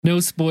No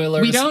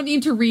spoilers. We don't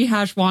need to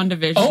rehash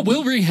WandaVision. Oh,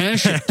 we'll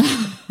rehash it.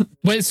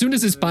 But as soon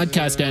as this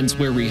podcast ends,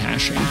 we're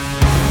rehashing.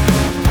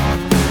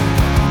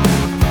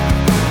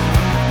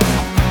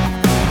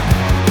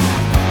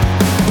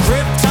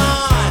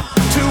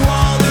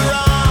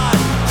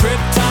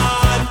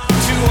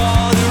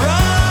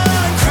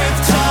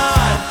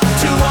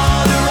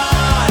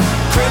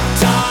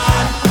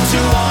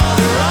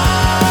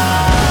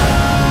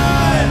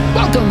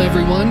 Welcome,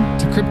 everyone,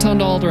 to Krypton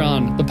to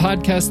Alderaan, the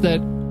podcast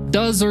that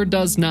does or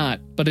does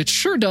not, but it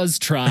sure does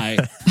try.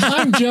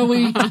 I'm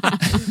Joey.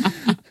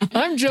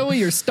 I'm Joey,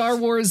 your Star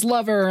Wars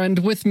lover, and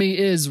with me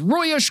is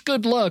Royish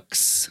Good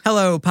Looks.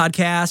 Hello,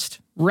 podcast.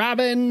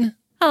 Robin.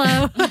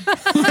 Hello.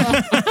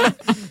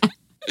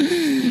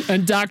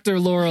 And Dr.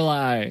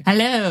 Lorelei.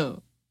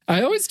 Hello.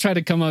 I always try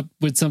to come up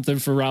with something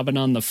for Robin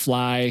on the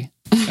fly.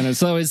 And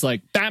it's always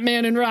like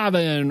Batman and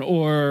Robin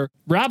or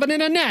Robin in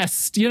a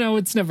nest. You know,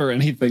 it's never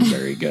anything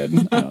very good.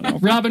 I don't know.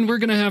 Robin, we're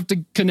going to have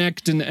to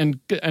connect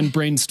and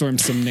brainstorm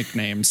some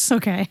nicknames.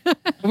 Okay.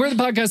 We're the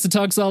podcast that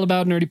talks all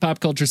about nerdy pop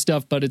culture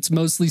stuff, but it's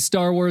mostly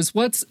Star Wars.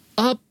 What's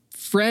up,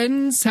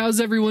 friends? How's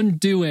everyone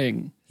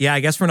doing? Yeah, I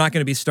guess we're not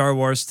going to be Star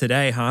Wars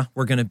today, huh?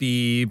 We're going to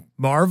be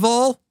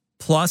Marvel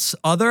plus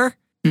other.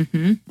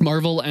 Mm-hmm.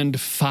 Marvel and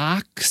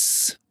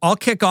Fox. I'll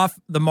kick off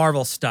the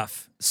Marvel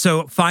stuff.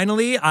 So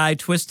finally, I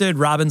twisted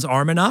Robin's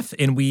arm enough,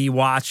 and we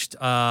watched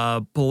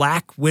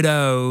Black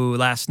Widow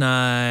last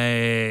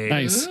night.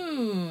 Nice.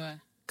 Ooh.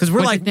 Because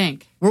we're What'd you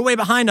think? we're way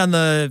behind on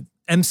the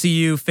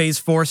MCU Phase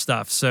 4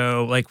 stuff.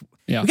 So we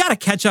got to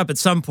catch up at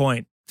some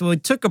point. So we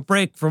took a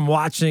break from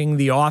watching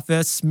The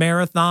Office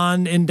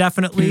marathon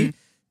indefinitely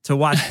to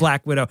watch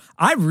Black Widow.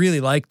 I really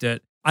liked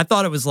it. I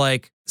thought it was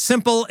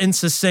simple and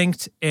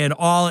succinct and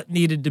all it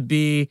needed to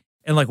be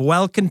and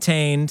well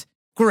contained.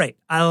 Great.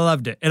 I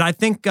loved it. And I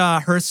think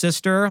her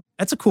sister,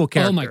 that's a cool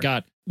character. Oh my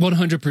God.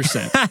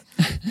 100%.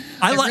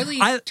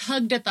 I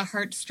tugged at the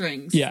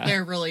heartstrings, Yeah.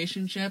 their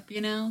relationship,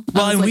 you know?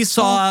 Well, and we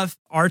saw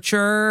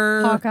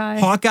Archer,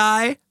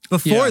 Hawkeye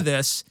before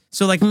this.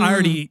 So I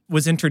already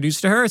was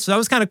introduced to her. So that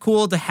was kind of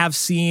cool to have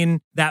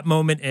seen that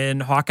moment in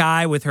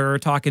Hawkeye with her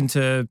talking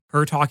to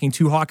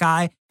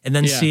Hawkeye and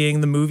then seeing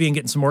the movie and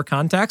getting some more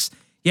context.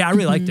 Yeah, I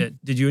really liked it.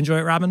 Did you enjoy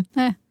it, Robin?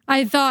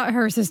 I thought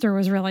her sister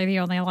was really the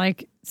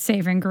only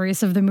saving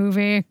grace of the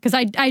movie because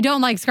I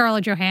don't like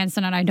Scarlett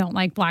Johansson and I don't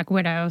like Black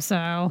Widow.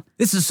 So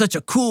this is such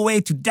a cool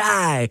way to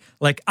die.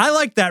 I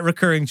like that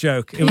recurring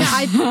joke.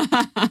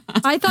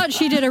 I thought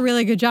she did a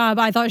really good job.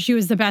 I thought she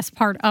was the best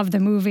part of the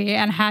movie.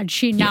 And had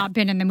she not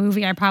been in the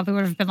movie, I probably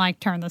would have been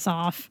turn this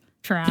off.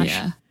 Trash.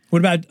 Yeah. What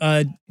about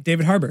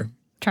David Harbour?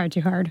 Tried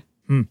too hard.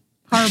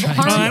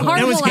 Horrible.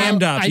 It was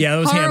hammed up. Yeah, it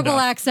was hammed horrible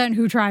up. accent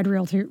who tried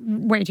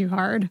way too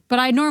hard. But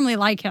I normally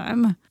like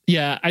him.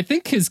 Yeah, I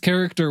think his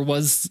character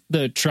was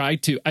the try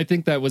to. I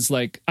think that was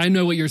I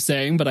know what you're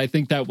saying, but I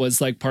think that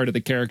was part of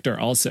the character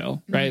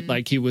also,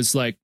 right? He was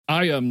I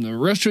am the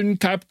Russian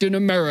Captain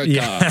America.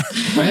 Yeah.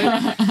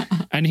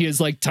 Right? And he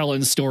is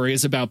telling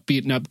stories about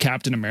beating up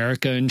Captain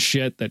America and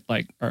shit that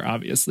are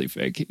obviously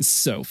fake. He's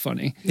so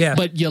funny. Yeah.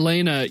 But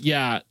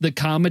Yelena, the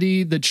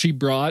comedy that she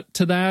brought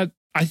to that,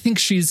 I think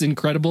she's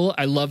incredible.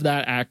 I love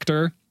that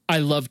actor. I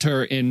loved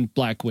her in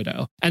Black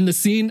Widow. And the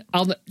scene,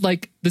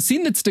 the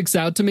scene that sticks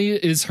out to me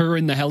is her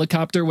in the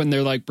helicopter when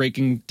they're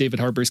breaking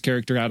David Harbour's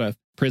character out of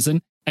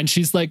prison. And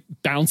she's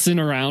bouncing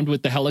around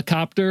with the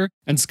helicopter.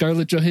 And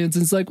Scarlett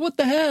Johansson's what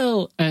the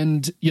hell?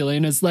 And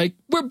Yelena's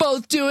we're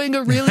both doing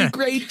a really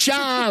great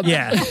job.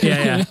 Yeah. You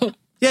know?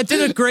 Yeah, it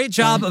did a great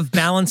job of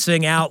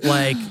balancing out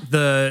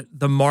the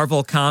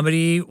Marvel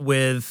comedy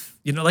with,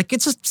 they're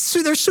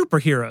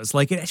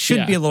superheroes. It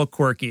should be a little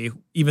quirky,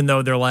 even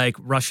though they're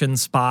Russian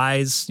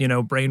spies,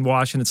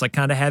 brainwash, and it's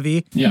kind of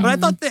heavy. Yeah. But I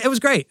thought that it was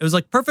great. It was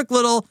perfect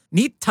little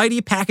neat,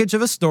 tidy package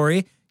of a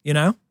story,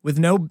 with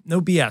no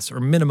BS or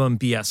minimum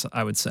BS,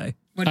 I would say.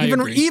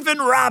 Even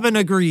Robin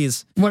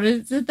agrees. What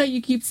is it that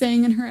you keep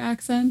saying in her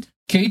accent?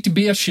 Kate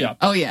Bishop.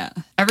 Oh, yeah.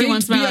 Every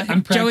once in a while,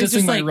 I'm practicing Joey's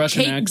just my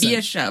Russian Kate accent.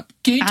 Bishop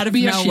Kate out of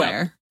Bishop.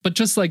 nowhere. But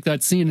just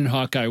that scene in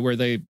Hawkeye where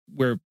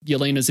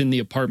Yelena's in the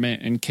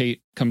apartment and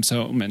Kate comes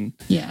home and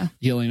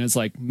Yelena's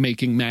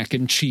making mac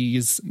and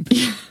cheese.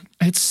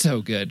 It's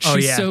so good.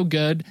 She's so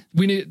good.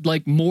 We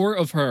need more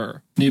of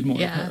her. Need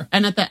more of her.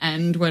 And at the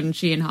end when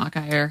she and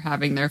Hawkeye are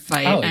having their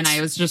fight and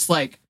I was just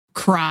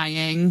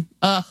crying.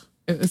 Ugh.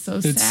 It was so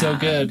sad. It's so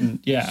good. And,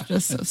 it's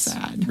just so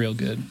sad. Real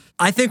good.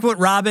 I think what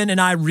Robin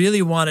and I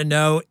really want to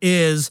know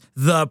is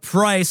the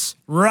price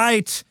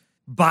right,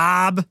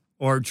 Bob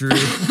or Drew.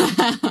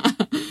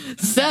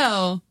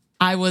 So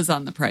I was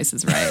on The Price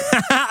is Right.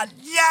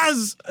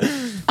 Yes.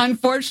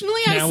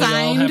 Unfortunately, now we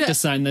all have to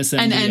sign this NDA.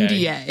 An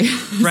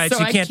NDA. Right, so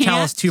you can't tell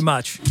us too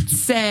much.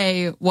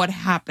 Say what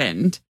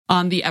happened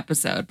on the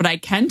episode, but I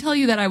can tell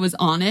you that I was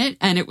on it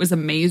and it was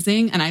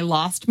amazing. And I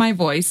lost my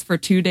voice for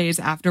 2 days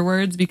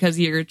afterwards because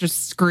you're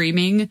just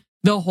screaming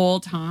the whole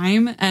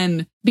time.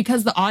 And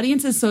because the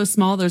audience is so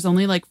small, there's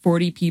only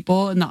 40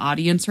 people in the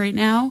audience right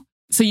now.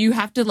 So you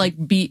have to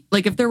like be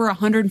like, if there were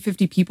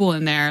 150 people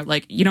in there,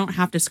 like you don't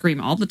have to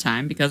scream all the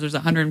time because there's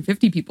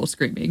 150 people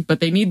screaming, but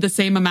they need the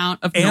same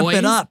amount of Amp noise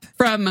it up.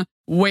 from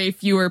way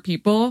fewer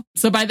people.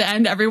 So by the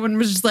end, everyone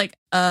was just like,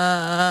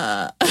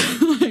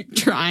 like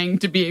trying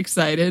to be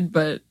excited,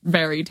 but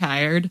very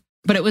tired.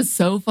 But it was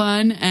so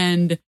fun.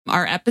 And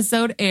our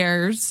episode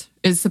is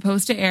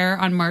supposed to air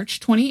on March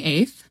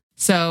 28th.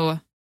 So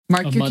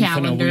mark your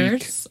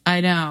calendars. I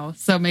know.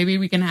 So maybe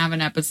we can have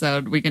an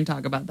episode. We can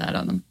talk about that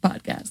on the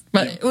podcast.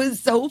 But it was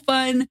so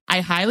fun.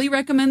 I highly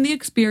recommend the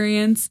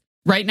experience.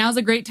 Right now is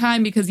a great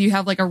time because you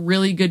have like a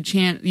really good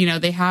chance. You know,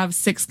 they have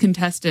 6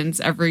 contestants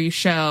every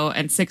show,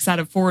 and 6 out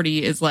of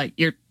 40 is like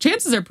your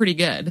chances are pretty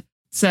good.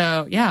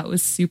 So yeah, it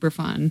was super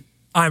fun.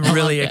 I'm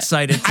really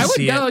excited to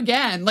see it. I would go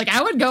again. Like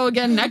I would go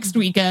again next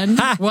weekend.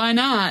 Why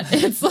not?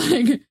 It's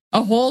like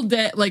a whole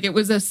day. Like it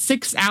was a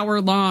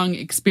 6-hour long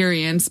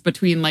experience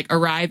between like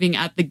arriving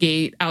at the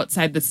gate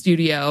outside the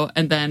studio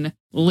and then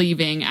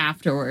leaving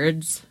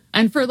afterwards.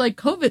 And for like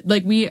COVID,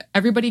 like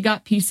everybody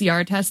got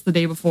PCR tests the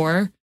day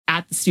before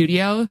at the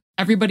studio.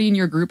 Everybody in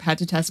your group had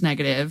to test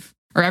negative,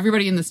 or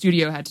everybody in the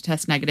studio had to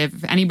test negative.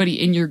 If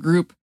anybody in your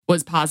group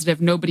was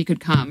positive, nobody could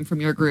come from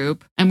your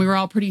group. And we were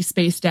all pretty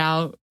spaced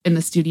out in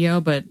the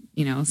studio, but,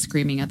 you know,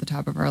 screaming at the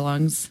top of our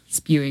lungs,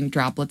 spewing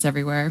droplets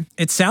everywhere.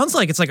 It sounds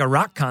like it's like a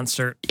rock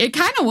concert. It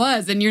kind of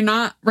was. And you're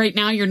not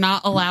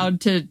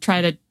allowed to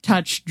try to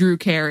touch Drew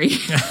Carey.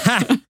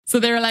 So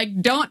they were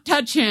like, don't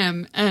touch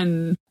him.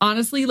 And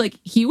honestly, like,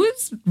 he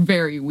was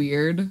very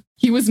weird.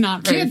 He was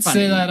not very funny. Can't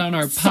say that on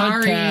our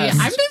Sorry. podcast.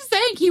 I'm just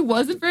saying he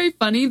wasn't very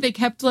funny. They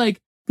kept like,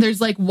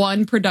 there's like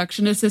one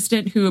production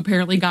assistant who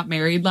apparently got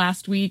married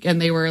last week, and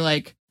they were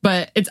like,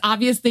 but it's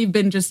obvious they've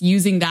been just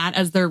using that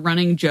as their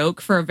running joke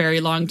for a very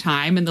long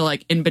time. And they're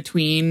like in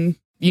between,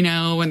 you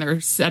know, when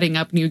they're setting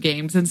up new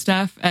games and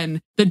stuff.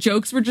 And the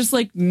jokes were just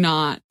like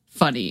not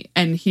funny.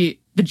 And the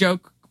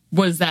joke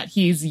was that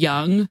he's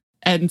young.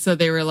 And so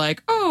they were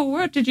like, oh,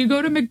 what? Did you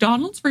go to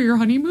McDonald's for your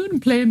honeymoon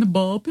and play in the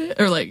ball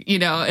pit? Or like, you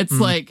know, it's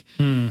like,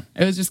 it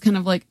was just kind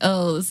of like,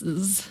 oh, this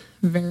is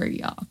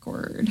very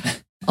awkward.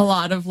 A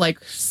lot of like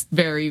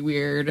very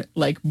weird,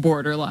 like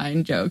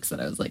borderline jokes that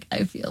I was like,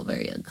 I feel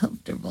very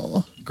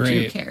uncomfortable.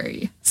 Great. Drew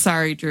Carey.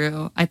 Sorry,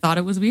 Drew. I thought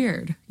it was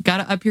weird. Got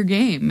to up your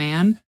game,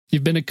 man.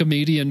 You've been a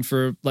comedian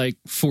for like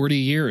 40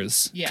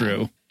 years, Yeah.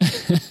 Drew.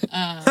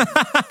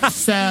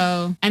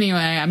 So anyway,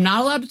 I'm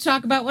not allowed to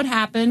talk about what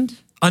happened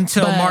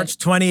Until But- March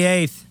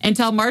 28th.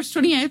 until March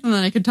 28th, and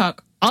then I could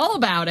talk all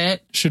about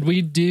it. Should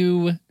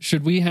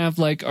we have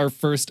like our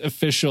first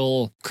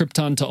official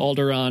Krypton to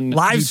Alderaan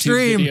Live YouTube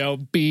stream. video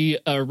be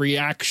a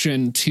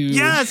reaction to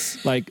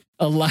Yes! like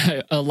a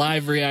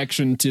live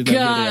reaction to the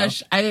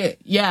Gosh, video?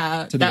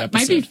 that the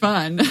might be episode.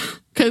 fun.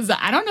 Because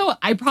I don't know,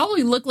 I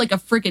probably look like a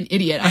freaking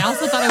idiot. I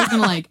also thought I was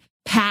gonna like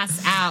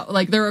pass out.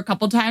 Like there were a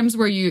couple times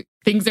where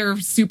things are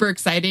super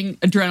exciting,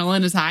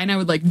 adrenaline is high, and I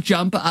would like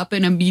jump up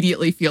and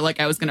immediately feel like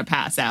I was gonna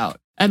pass out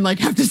and like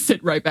have to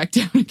sit right back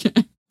down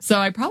again. So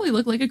I probably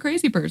look like a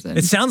crazy person.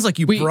 It sounds like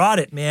you brought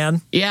it,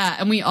 man. Yeah,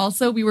 and we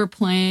were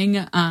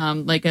playing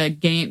like a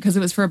game because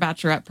it was for a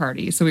bachelorette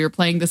party. So we were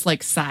playing this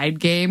like side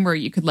game where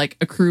you could like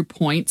accrue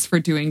points for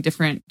doing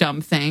different dumb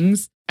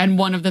things. And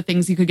one of the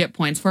things you could get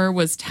points for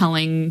was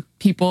telling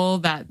people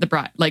that the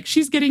bride, like,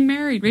 she's getting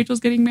married, Rachel's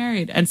getting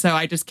married. And so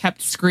I just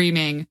kept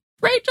screaming,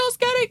 Rachel's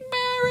getting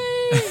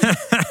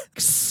married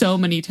so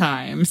many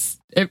times.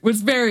 It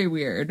was very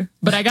weird,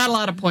 but I got a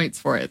lot of points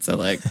for it. So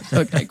like,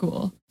 okay,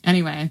 cool.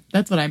 Anyway,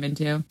 that's what I'm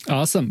into.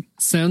 Awesome.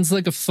 Sounds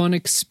like a fun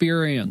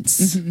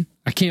experience. Mm-hmm.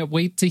 I can't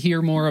wait to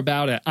hear more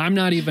about it. I'm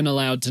not even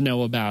allowed to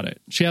know about it.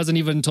 She hasn't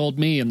even told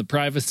me in the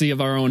privacy of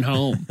our own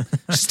home.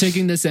 She's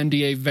taking this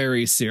NDA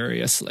very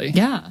seriously.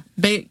 Yeah.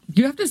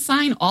 You have to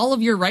sign all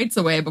of your rights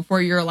away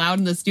before you're allowed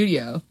in the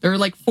studio. There were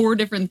like 4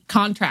 different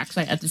contracts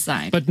I had to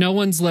sign. But no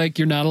one's like,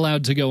 you're not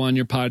allowed to go on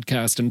your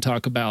podcast and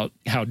talk about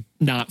how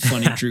not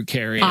funny Drew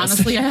Carey is.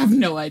 Honestly, I have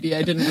no idea.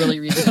 I didn't really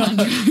read the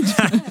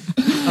contract.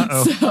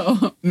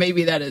 So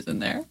maybe that is in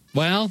there.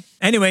 Well,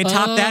 Anyway,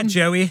 top that,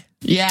 Joey.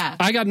 Yeah.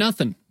 I got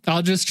nothing.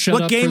 I'll just shut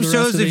What up. game for the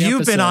shows rest of have the you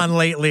episode. been on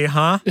lately,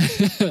 huh?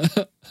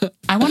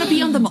 I want to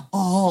be on them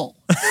all.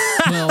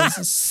 Well,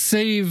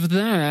 save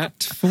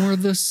that for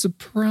the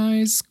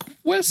surprise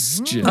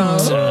question.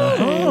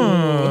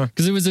 Oh.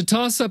 Because it was a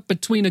toss-up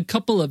between a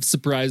couple of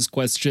surprise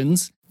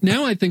questions.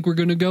 Now I think we're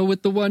going to go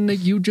with the one that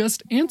you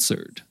just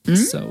answered.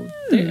 So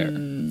there.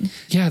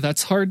 Yeah,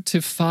 that's hard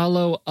to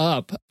follow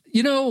up.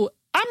 You know,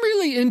 I'm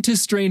really into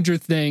Stranger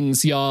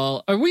Things,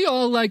 y'all. Are we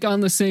all like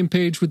on the same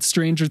page with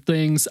Stranger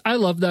Things? I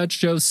love that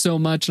show so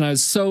much, and I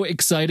was so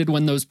excited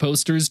when those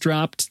posters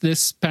dropped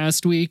this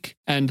past week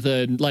and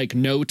the like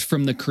note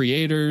from the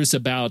creators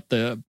about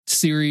the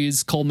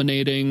series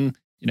culminating,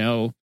 you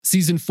know,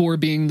 season 4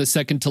 being the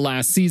second to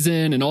last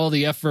season and all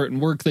the effort and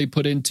work they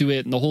put into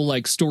it, and the whole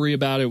like story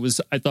about it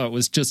I thought it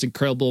was just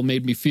incredible,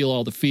 made me feel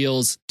all the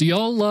feels. Do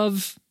y'all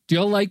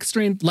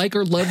like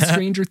or love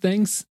Stranger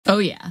Things? Oh,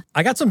 yeah.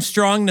 I got some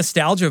strong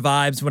nostalgia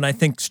vibes when I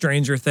think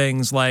Stranger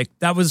Things. Like,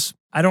 that was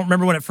I don't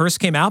remember when it first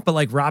came out, but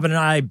like Robin and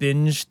I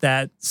binged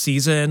that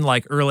season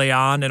like early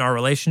on in our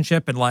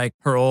relationship and like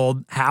her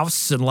old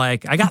house. And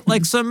like I got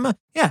like some,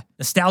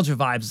 nostalgia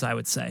vibes, I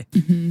would say.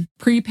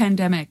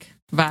 Pre-pandemic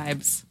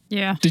vibes.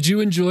 Yeah. Did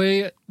you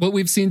enjoy what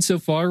we've seen so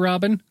far,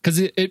 Robin? Because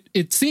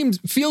it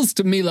feels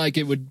to me like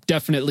it would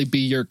definitely be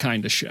your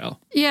kind of show.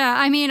 Yeah,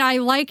 I mean, I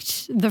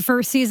liked the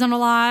first season a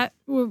lot.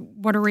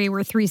 What are we?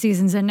 We're 3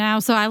 seasons in now.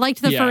 So I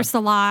liked the first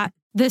a lot.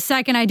 The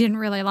second I didn't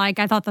really like.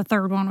 I thought the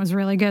third one was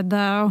really good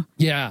though.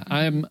 Yeah,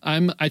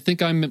 I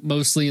think I'm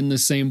mostly in the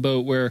same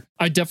boat where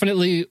I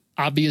definitely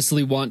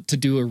obviously want to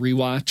do a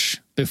rewatch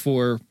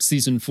before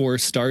season 4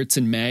 starts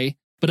in May.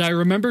 But I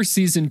remember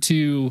season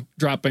 2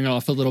 dropping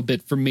off a little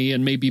bit for me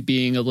and maybe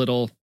being a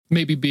little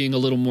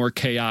more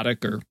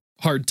chaotic or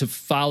hard to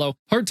follow.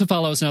 Hard to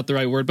follow is not the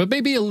right word, but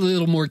maybe a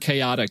little more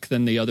chaotic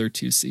than the other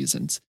 2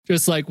 seasons.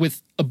 Just like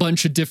with a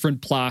bunch of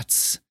different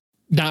plots,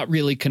 not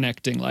really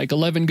connecting. Like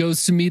Eleven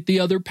goes to meet the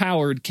other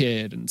powered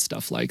kid and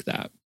stuff like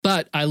that.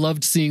 But I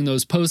loved seeing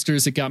those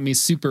posters. It got me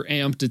super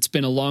amped. It's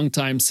been a long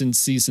time since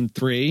season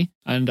 3,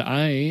 and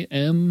I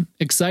am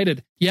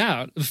excited.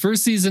 Yeah, the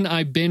first season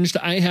I binged.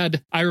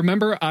 I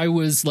remember I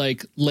was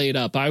like laid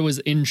up. I was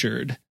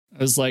injured. I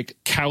was like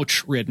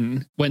couch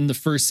ridden when the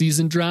first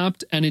season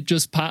dropped, and it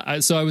just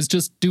so I was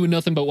just doing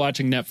nothing but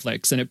watching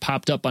Netflix, and it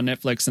popped up on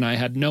Netflix, and I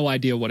had no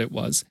idea what it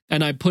was.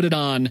 And I put it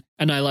on,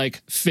 and I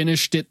like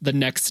finished it the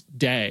next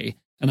day,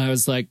 and I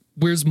was like,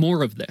 "Where's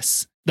more of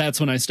this?"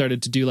 That's when I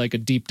started to do like a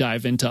deep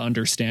dive into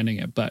understanding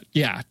it. But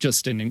yeah,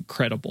 just an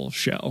incredible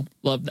show.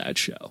 Love that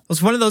show. It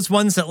was one of those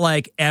ones that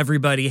like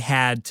everybody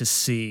had to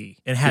see.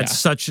 It had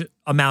such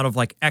amount of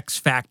like X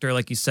factor.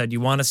 Like you said,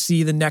 you want to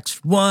see the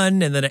next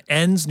one and then it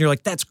ends and you're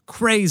like, that's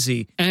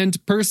crazy.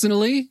 And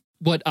personally,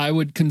 what I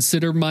would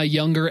consider my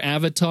younger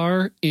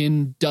avatar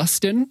in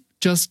Dustin,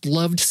 just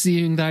loved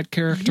seeing that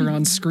character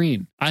on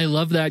screen. I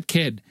love that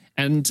kid.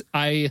 And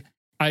I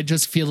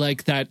just feel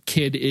like that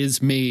kid is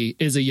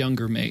a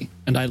younger me,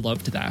 and I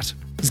loved that.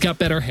 He's got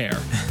better hair,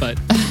 but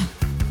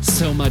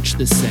so much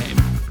the same.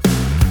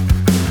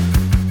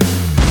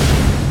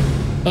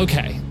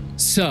 Okay,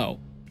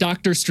 so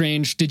Doctor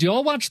Strange, did you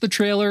all watch the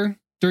trailer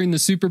during the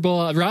Super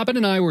Bowl? Robin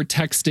and I were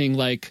texting,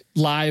 like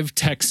live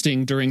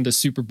texting during the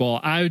Super Bowl.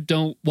 I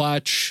don't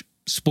watch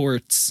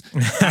sports.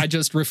 I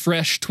just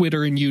refresh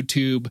Twitter and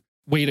YouTube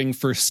waiting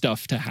for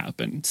stuff to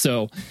happen.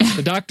 So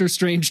the Doctor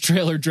Strange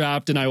trailer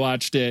dropped and I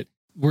watched it.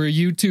 Were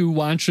you two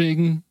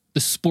watching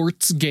the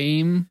sports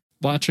game,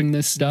 watching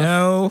this stuff?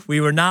 No, we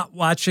were not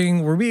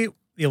watching. Were we?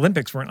 The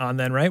Olympics weren't on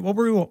then, right? What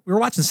were we were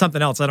watching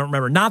something else. I don't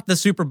remember. Not the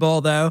Super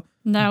Bowl, though.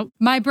 No,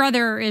 my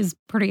brother is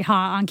pretty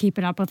hot on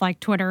keeping up with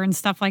like Twitter and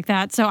stuff like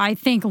that. So I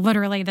think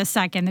literally the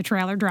second the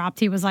trailer dropped,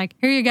 he was like,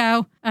 "Here you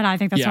go." And I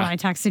think that's when I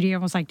texted you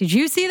and was like, "Did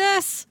you see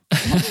this?"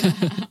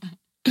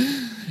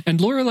 And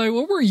Lorelai,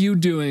 what were you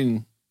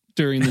doing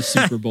during the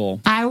Super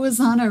Bowl? I was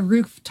on a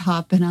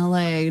rooftop in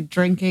LA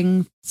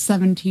drinking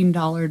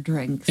 $17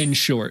 drinks. In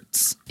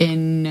shorts.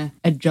 In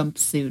a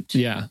jumpsuit.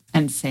 Yeah.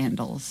 And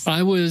sandals.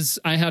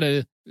 I had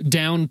a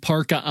down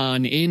parka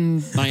on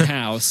in my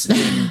house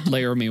in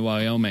Laramie,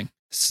 Wyoming.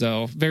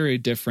 So very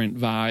different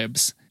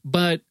vibes.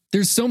 But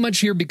there's so much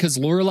here because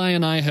Lorelai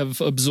and I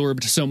have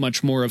absorbed so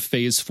much more of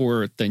Phase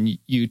 4 than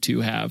you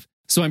two have.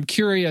 So I'm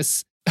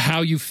curious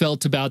how you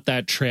felt about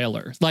that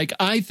trailer. Like,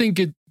 I think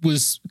it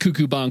was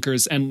cuckoo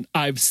bonkers and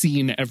I've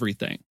seen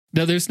everything.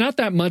 Now, there's not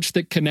that much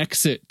that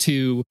connects it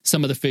to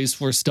some of the Phase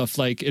 4 stuff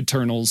like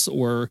Eternals,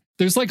 or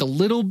there's like a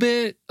little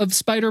bit of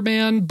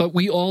Spider-Man, but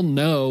we all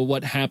know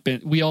what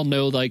happened. We all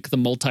know like the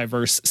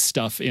multiverse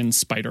stuff in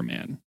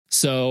Spider-Man.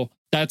 So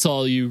that's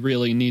all you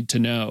really need to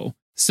know.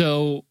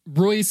 So,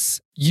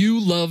 Royce, you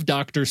love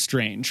Doctor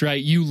Strange,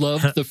 right? You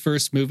loved the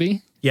first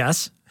movie?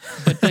 Yes.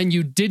 But then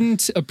you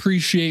didn't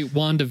appreciate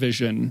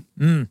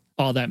WandaVision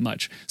all that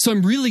much. So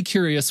I'm really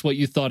curious what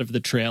you thought of the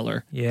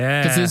trailer.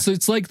 Yeah. Because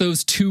it's like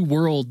those two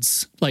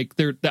worlds, like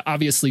they're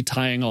obviously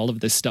tying all of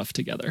this stuff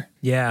together.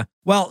 Yeah.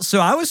 Well, so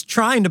I was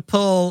trying to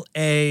pull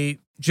a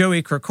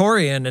Joey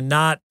Krikorian and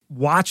not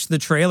watch the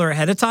trailer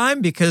ahead of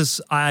time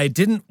because I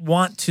didn't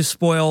want to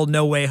spoil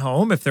No Way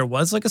Home if there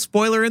was like a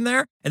spoiler in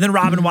there. And then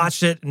Robin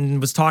watched it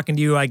and was talking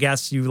to you. I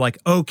guess you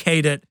like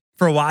okayed it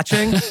for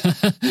watching.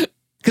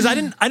 Because I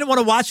didn't want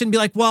to watch it and be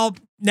like, well,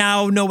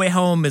 now No Way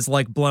Home is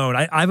like blown.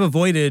 I've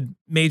avoided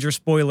major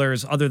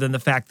spoilers other than the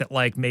fact that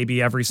like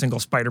maybe every single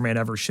Spider-Man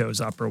ever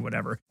shows up or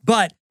whatever.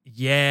 But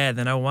yeah,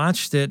 then I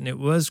watched it and it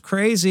was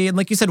crazy. And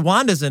like you said,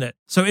 Wanda's in it.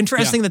 So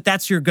interesting that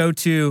that's your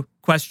go-to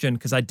question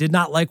because I did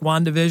not like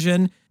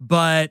WandaVision,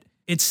 but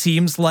it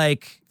seems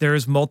like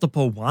there's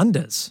multiple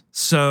Wandas.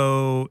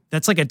 So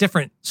that's like a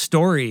different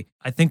story.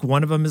 I think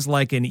one of them is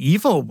like an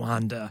evil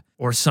Wanda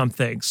or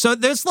something. So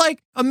there's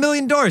like a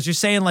million doors. You're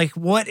saying like,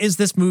 what is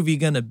this movie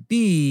going to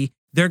be?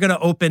 They're going to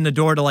open the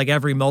door to like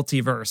every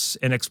multiverse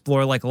and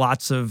explore like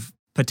lots of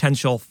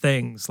potential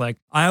things. Like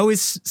I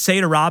always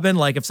say to Robin,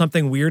 like if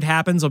something weird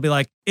happens, I'll be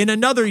like, in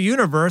another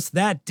universe,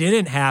 that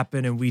didn't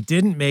happen and we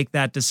didn't make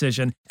that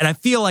decision. And I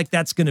feel like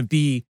that's going to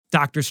be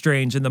Doctor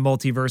Strange in the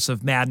Multiverse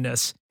of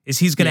Madness. is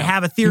he's going to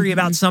have a theory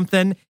about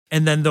something,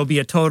 and then there'll be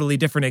a totally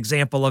different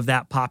example of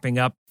that popping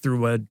up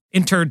through a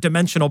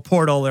interdimensional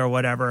portal or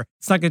whatever.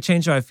 It's not going to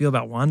change how I feel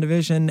about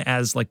WandaVision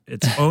as like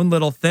its own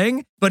little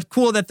thing, but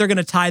cool that they're going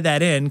to tie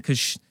that in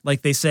because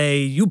like they say,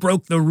 you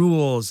broke the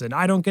rules and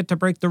I don't get to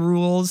break the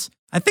rules.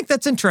 I think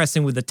that's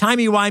interesting with the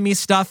timey-wimey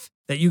stuff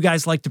that you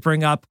guys like to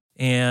bring up.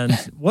 And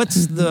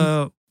what's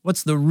the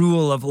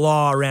rule of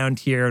law around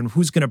here and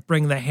who's going to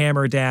bring the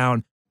hammer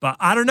down? But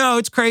I don't know.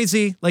 It's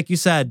crazy. Like you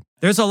said,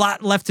 there's a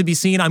lot left to be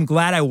seen. I'm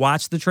glad I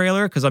watched the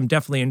trailer because I'm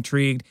definitely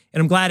intrigued.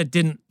 And I'm glad it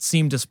didn't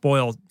seem to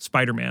spoil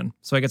Spider-Man.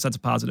 So I guess that's a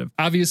positive.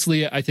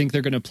 Obviously, I think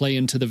they're going to play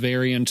into the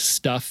variant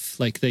stuff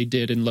like they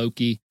did in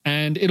Loki.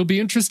 And it'll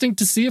be interesting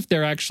to see if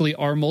there actually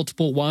are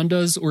multiple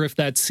Wandas or if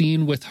that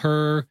scene with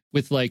her,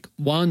 with like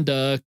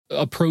Wanda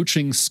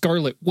approaching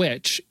Scarlet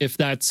Witch, if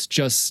that's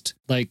just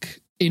like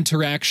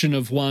interaction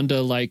of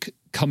Wanda like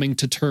coming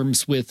to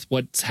terms with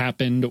what's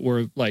happened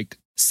or like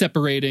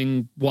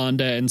separating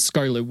Wanda and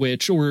Scarlet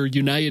Witch or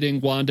uniting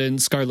Wanda and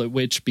Scarlet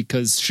Witch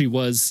because she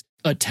was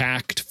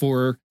attacked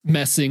for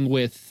messing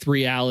with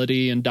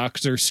reality and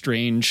Doctor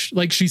Strange.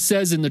 Like she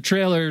says in the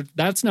trailer,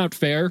 that's not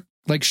fair.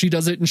 Like she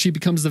does it and she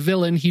becomes the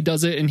villain. He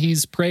does it and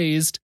he's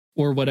praised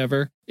or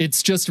whatever.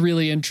 It's just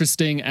really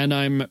interesting. And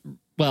I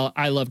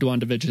loved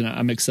WandaVision.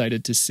 I'm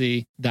excited to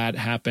see that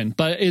happen.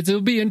 But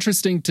it'll be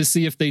interesting to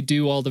see if they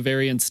do all the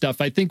variant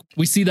stuff. I think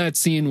we see that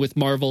scene with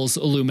Marvel's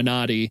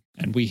Illuminati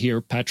and we hear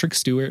Patrick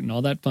Stewart and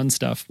all that fun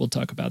stuff. We'll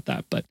talk about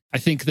that. But I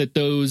think that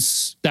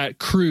that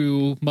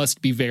crew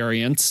must be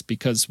variants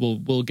because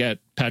we'll get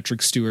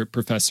Patrick Stewart,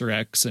 Professor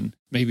X, and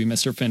maybe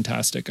Mr.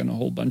 Fantastic and a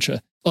whole bunch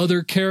of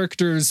other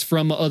characters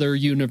from other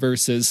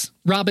universes.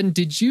 Robin,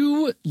 did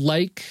you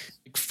like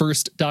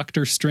first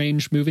Doctor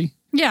Strange movie?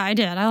 Yeah, I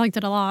did. I liked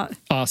it a lot.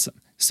 Awesome.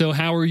 So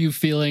how are you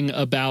feeling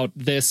about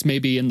this,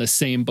 maybe in the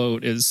same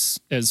boat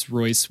as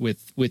Royce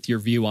with your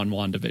view on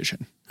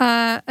WandaVision?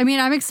 I mean,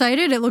 I'm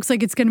excited. It looks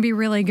like it's going to be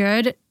really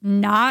good.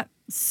 Not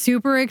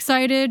super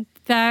excited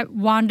that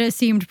Wanda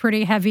seemed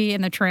pretty heavy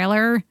in the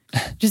trailer.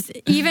 Just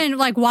even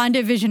like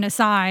WandaVision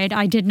aside,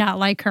 I did not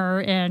like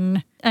her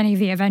in any of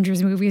the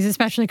Avengers movies,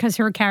 especially because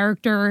her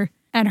character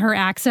and her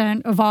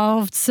accent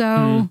evolved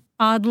so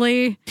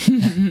oddly.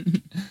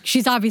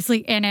 She's obviously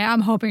in it.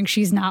 I'm hoping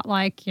she's not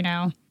like,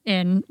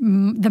 in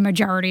the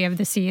majority of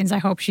the scenes. I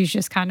hope she's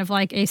just kind of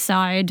like a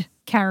side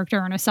character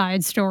and a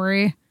side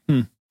story.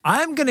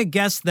 I'm going to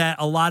guess that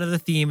a lot of the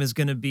theme is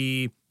going to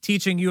be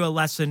teaching you a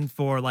lesson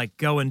for like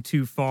going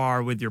too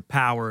far with your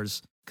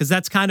powers. Because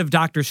that's kind of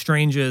Doctor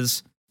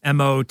Strange's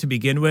MO to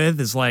begin with,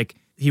 is like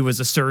he was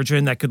a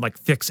surgeon that could like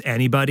fix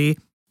anybody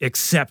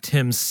except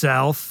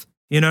himself.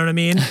 You know what I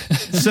mean?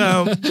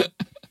 So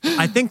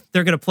I think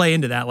they're going to play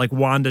into that. Like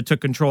Wanda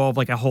took control of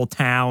like a whole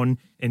town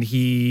and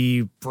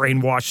he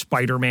brainwashed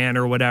Spider-Man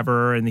or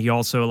whatever. And he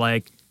also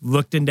like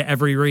looked into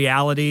every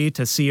reality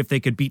to see if they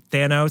could beat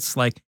Thanos,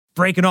 like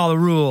breaking all the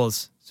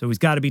rules. So he's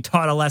got to be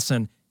taught a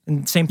lesson.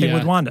 And same thing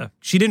with Wanda.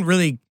 She didn't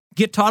really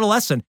get taught a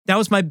lesson. That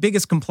was my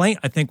biggest complaint,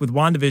 I think, with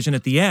WandaVision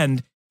at the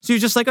end. She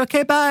was just like,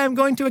 okay, bye. I'm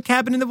going to a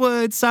cabin in the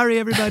woods. Sorry,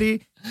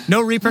 everybody.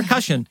 No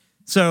repercussion.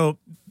 So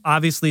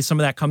obviously some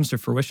of that comes to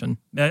fruition.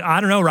 I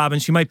don't know, Robin.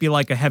 She might be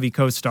like a heavy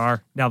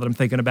co-star now that I'm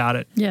thinking about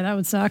it. Yeah, that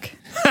would suck.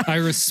 I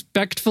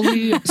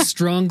respectfully,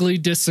 strongly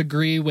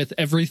disagree with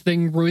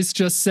everything Royce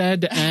just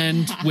said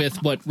and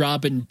with what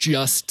Robin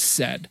just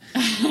said.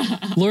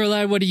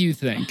 Lorelai, what do you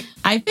think?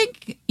 I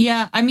think,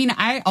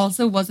 I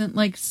also wasn't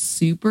like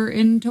super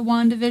into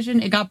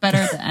WandaVision. It got better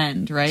at the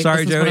end, right?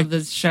 Sorry, this is Jody. one of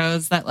those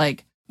shows that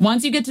like,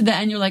 once you get to the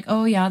end, you're like,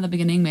 oh yeah, the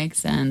beginning makes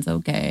sense.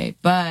 Okay.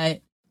 But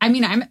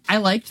I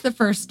liked the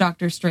first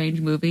Doctor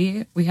Strange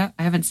movie. I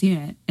haven't seen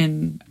it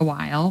in a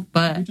while,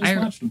 but I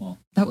watched them all.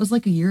 That was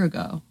like a year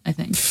ago, I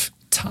think.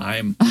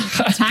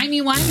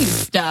 Timey-wimey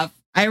stuff.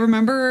 I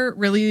remember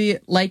really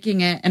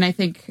liking it, and I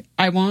think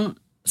I won't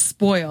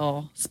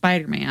spoil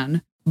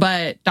Spider-Man,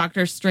 but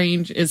Doctor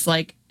Strange is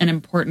like an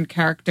important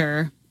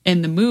character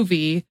in the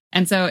movie.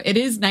 And so it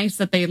is nice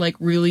that they like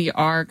really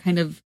are kind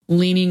of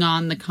leaning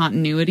on the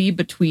continuity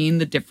between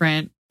the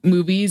different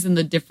movies and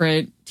the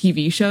different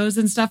TV shows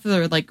and stuff.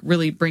 They're like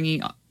really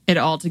bringing it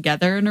all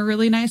together in a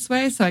really nice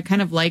way. So I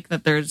kind of like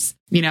that there's,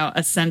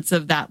 a sense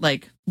of that,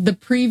 like the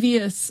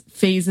previous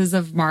phases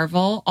of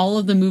Marvel, all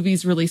of the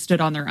movies really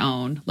stood on their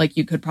own. Like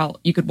you could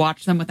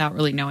watch them without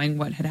really knowing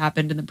what had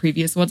happened in the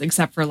previous ones,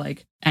 except for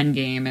like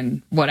Endgame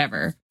and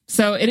whatever.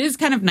 So it is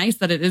kind of nice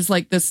that it is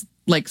like this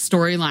like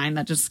storyline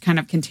that just kind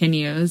of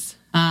continues.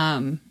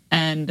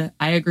 And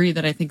I agree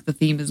that I think the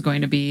theme is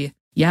going to be,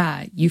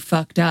 yeah, you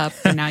fucked up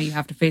and now you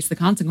have to face the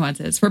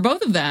consequences for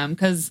both of them,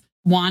 because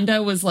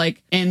Wanda was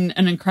like in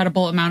an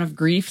incredible amount of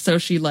grief. So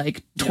she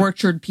like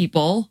tortured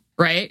people,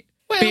 right?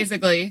 Well,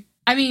 basically.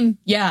 I mean,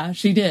 yeah,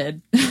 she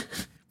did.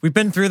 We've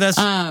been through this.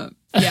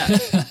 Yeah.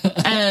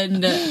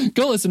 And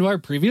go listen to our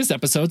previous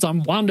episodes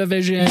on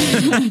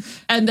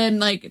WandaVision. And then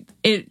like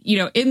it,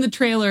 in the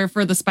trailer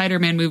for the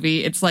Spider-Man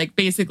movie, it's like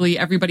basically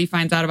everybody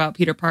finds out about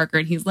Peter Parker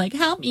and he's like,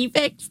 help me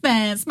fix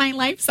this. My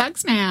life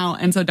sucks now.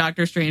 And so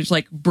Doctor Strange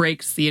like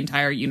breaks the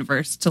entire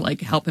universe to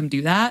like help him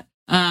do that.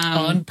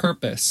 On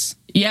purpose.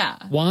 Yeah.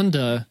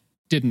 Wanda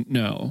didn't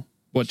know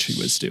what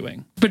she was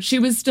doing. But she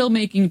was still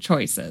making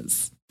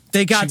choices.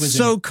 They got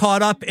so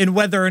caught up in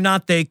whether or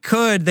not they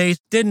could, they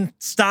didn't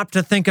stop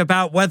to think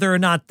about whether or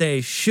not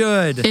they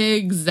should.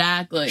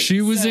 Exactly.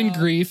 She was in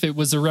grief. It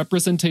was a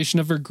representation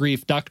of her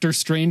grief. Doctor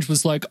Strange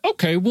was like,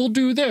 okay, we'll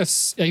do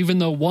this. Even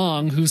though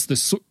Wong,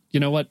 who's you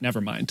know what?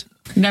 Never mind.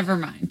 Never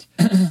mind.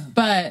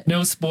 But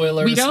no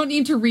spoilers. We don't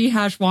need to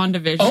rehash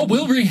WandaVision. Oh,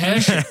 we'll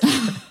rehash it.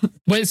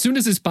 Well, as soon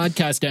as this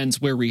podcast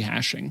ends, we're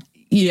rehashing.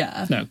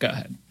 Yeah. No, go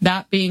ahead.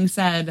 That being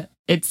said,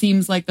 it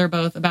seems like they're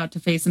both about to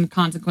face some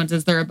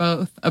consequences. They're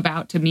both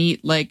about to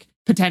meet like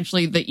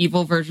potentially the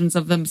evil versions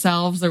of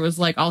themselves. There was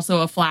like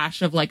also a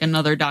flash of like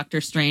another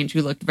Doctor Strange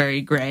who looked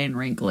very gray and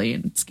wrinkly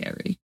and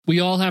scary. We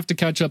all have to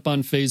catch up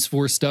on Phase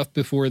 4 stuff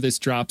before this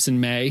drops in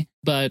May.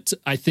 But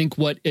I think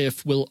What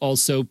If will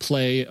also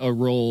play a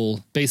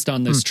role based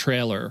on this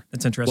trailer.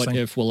 That's interesting. What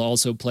If will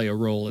also play a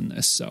role in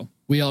this. So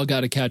we all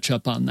got to catch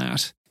up on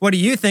that. What do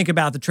you think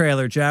about the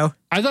trailer, Joe?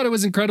 I thought it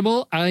was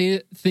incredible.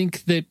 I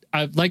think that,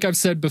 like I've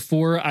said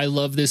before, I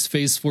love this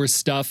Phase 4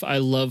 stuff. I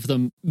love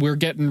them. We're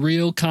getting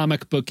real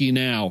comic booky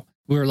now.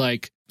 We're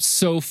like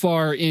so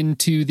far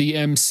into the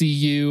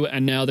MCU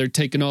and now they're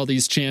taking all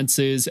these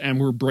chances and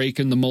we're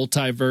breaking the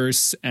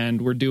multiverse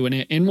and we're doing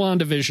it in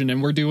WandaVision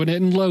and we're doing it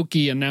in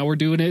Loki and now we're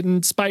doing it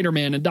in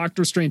Spider-Man and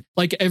Doctor Strange.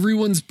 Like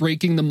everyone's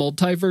breaking the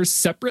multiverse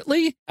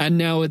separately and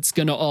now it's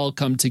going to all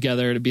come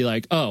together to be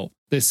like, oh,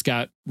 this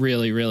got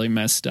really, really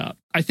messed up.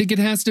 I think it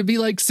has to be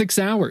like 6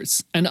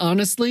 hours. And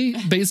honestly,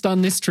 based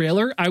on this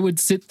trailer, I would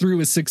sit through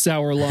a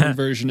 6-hour long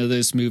version of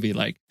this movie.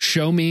 Like,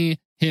 show me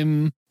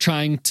him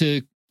trying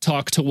to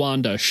talk to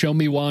Wanda. Show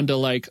me Wanda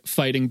like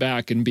fighting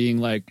back and being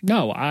like,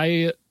 no,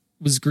 I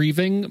was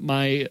grieving.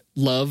 My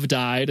love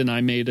died and I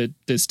made it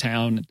this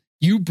town.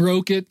 You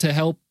broke it to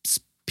help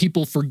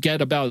people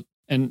forget about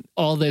and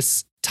all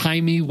this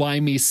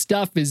timey-wimey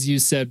stuff, as you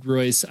said,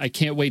 Royce. I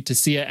can't wait to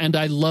see it. And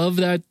I love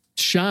that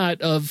shot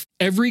of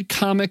every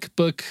comic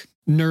book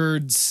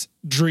nerd's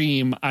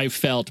dream I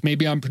felt.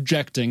 Maybe I'm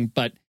projecting,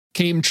 but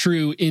came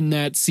true in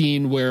that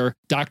scene where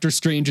Doctor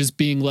Strange is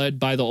being led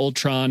by the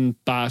Ultron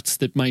bots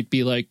that might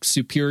be like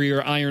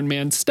superior Iron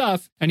Man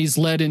stuff, and he's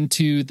led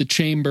into the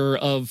chamber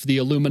of the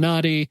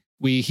Illuminati.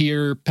 We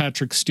hear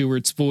Patrick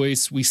Stewart's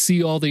voice. We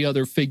see all the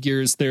other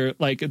figures. They're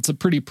like, it's a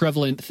pretty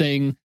prevalent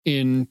thing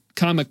in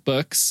comic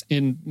books,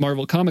 in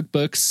Marvel comic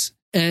books,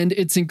 and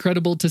it's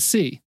incredible to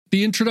see.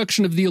 The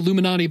introduction of the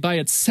Illuminati by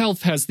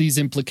itself has these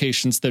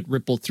implications that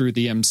ripple through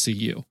the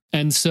MCU.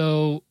 And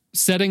so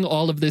setting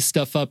all of this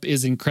stuff up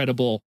is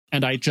incredible,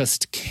 and I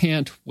just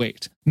can't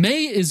wait.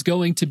 May is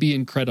going to be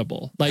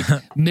incredible. Like,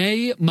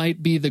 May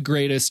might be the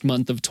greatest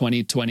month of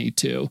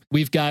 2022.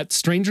 We've got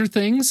Stranger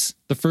Things,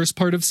 the first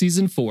part of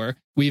season 4.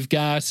 We've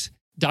got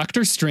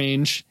Doctor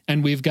Strange,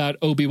 and we've got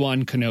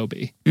Obi-Wan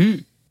Kenobi.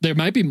 There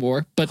might be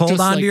more, but hold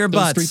just on like to your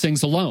those butts. 3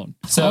 things alone.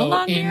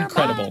 So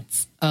incredible.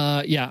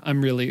 Yeah,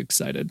 I'm really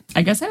excited.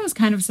 I guess I was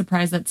kind of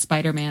surprised that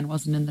Spider-Man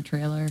wasn't in the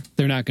trailer.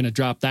 They're not going to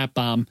drop that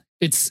bomb.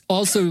 It's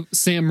also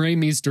Sam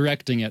Raimi's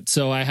directing it,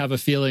 so I have a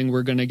feeling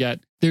we're going to get...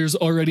 There's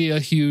already a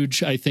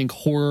huge, I think,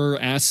 horror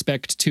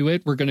aspect to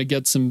it. We're going to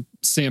get some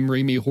Sam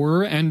Raimi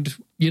horror, and,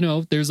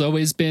 there's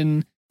always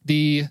been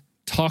the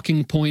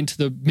talking point,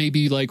 the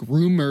maybe like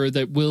rumor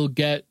that we'll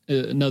get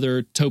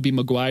another Tobey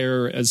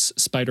Maguire as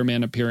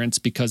Spider-Man appearance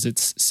because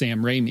it's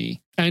Sam Raimi.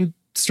 And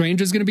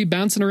Strange is going to be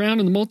bouncing around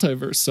in the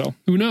multiverse, so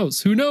who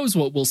knows? Who knows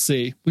what we'll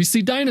see? We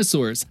see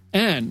dinosaurs.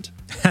 And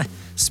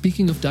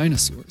speaking of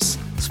dinosaurs...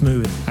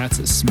 Smooth. That's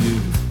a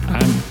smooth.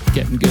 I'm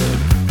getting good.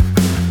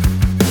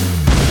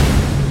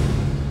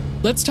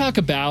 Let's talk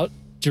about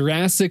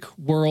Jurassic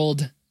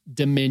World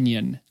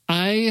Dominion.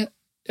 I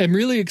am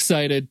really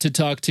excited to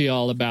talk to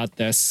y'all about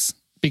this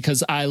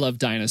because I love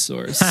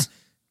dinosaurs.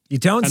 You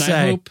don't and say.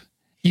 I hope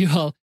you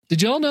all...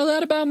 Did y'all know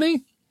that about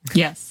me?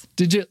 Yes.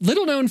 Did you?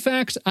 Little known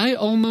fact, I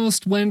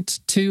almost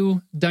went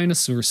to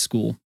dinosaur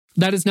school.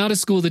 That is not a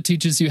school that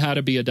teaches you how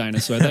to be a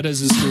dinosaur. That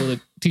is a school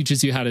that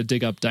teaches you how to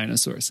dig up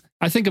dinosaurs.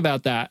 I think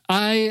about that.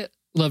 I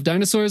love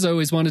dinosaurs. I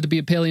always wanted to be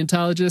a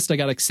paleontologist. I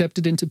got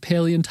accepted into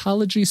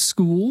paleontology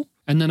school,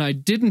 and then I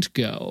didn't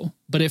go.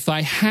 But if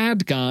I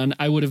had gone,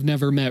 I would have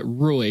never met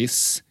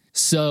Royce.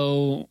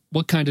 So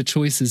what kind of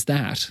choice is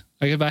that?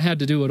 Like, if I had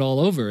to do it all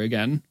over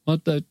again,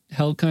 what the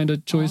hell kind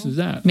of choice is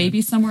that?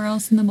 Maybe somewhere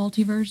else in the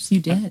multiverse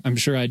you did. I'm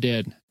sure I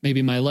did.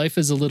 Maybe my life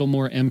is a little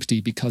more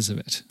empty because of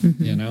it,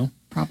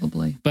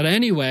 Probably. But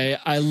anyway,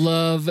 I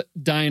love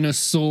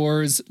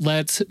dinosaurs.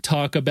 Let's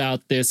talk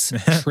about this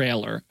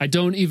trailer. I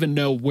don't even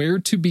know where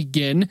to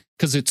begin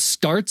because it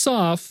starts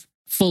off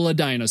full of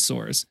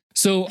dinosaurs.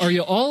 So are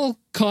you all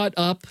caught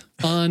up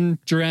on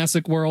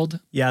Jurassic World?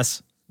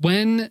 Yes.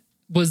 When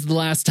was the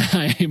last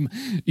time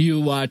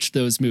you watched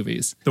those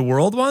movies? The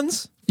world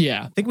ones?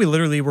 Yeah. I think we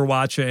literally were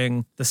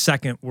watching the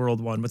second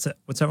world one. What's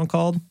that one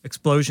called?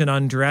 Explosion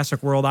on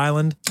Jurassic World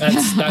Island?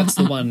 That's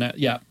the one. That's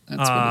what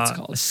it's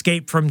called.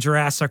 Escape from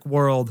Jurassic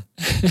World.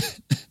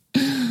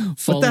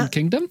 Fallen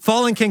Kingdom?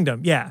 Fallen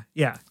Kingdom, yeah.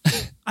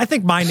 I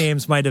think my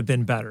names might have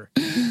been better.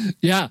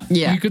 Yeah.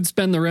 You could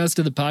spend the rest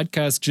of the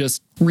podcast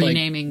just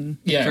renaming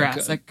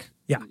Jurassic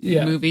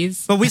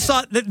movies. But we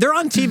saw they're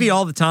on TV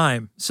all the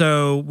time.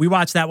 So we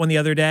watched that one the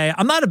other day.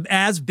 I'm not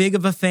as big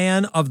of a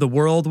fan of the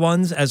world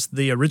ones as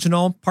the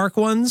original park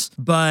ones.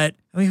 But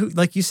I mean,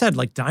 like you said,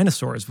 like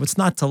dinosaurs. What's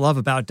not to love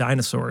about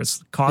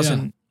dinosaurs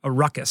causing a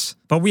ruckus?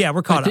 But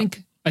we're caught up.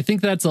 I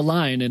think that's a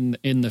line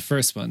in the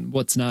first one.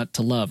 What's not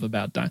to love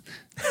about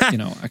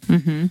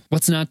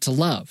what's not to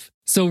love?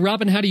 So,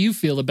 Robin, how do you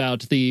feel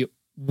about the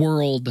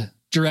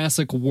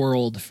Jurassic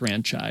World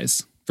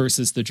franchise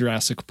versus the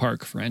Jurassic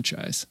Park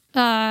franchise?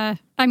 I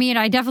mean,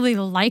 I definitely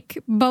like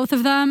both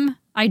of them.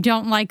 I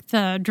don't like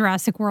the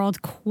Jurassic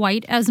World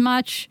quite as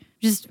much,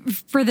 just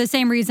for the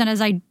same reason as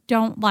I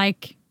don't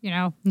like,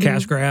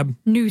 cash grab.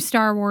 New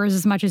Star Wars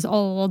as much as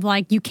old.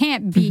 Like, you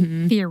can't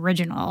beat the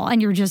original,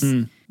 and you're just,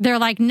 they're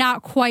like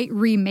not quite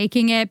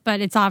remaking it, but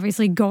it's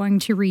obviously going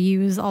to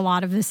reuse a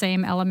lot of the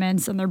same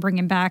elements, and they're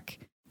bringing back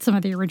some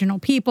of the original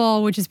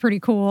people, which is pretty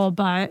cool,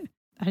 but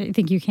I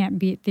think you can't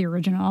beat the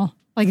original.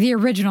 Like the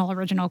original,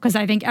 because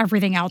I think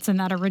everything else in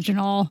that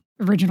original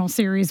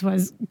series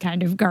was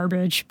kind of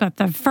garbage, but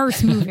the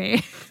first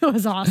movie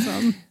was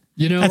awesome.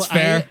 That's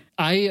fair.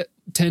 I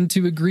tend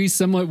to agree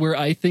somewhat, where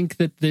I think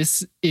that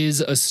this is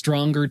a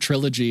stronger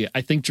trilogy.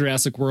 I think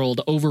Jurassic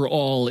World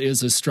overall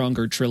is a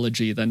stronger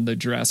trilogy than the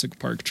Jurassic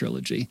Park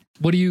trilogy.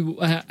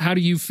 How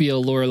do you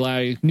feel,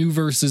 Lorelai? New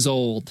versus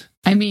old?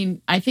 I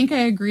mean, I think I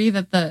agree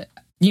that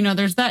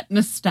there's that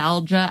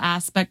nostalgia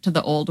aspect to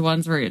the old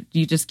ones where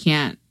you just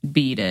can't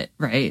beat it,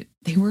 right?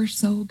 They were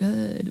so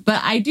good.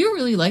 But I do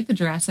really like the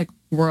Jurassic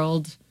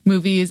World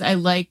movies. I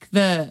like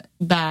that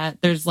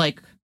there's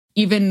like,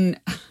 even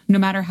no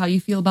matter how you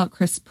feel about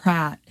Chris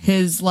Pratt,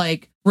 his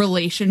like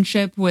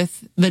relationship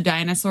with the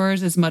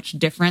dinosaurs is much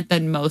different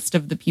than most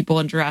of the people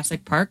in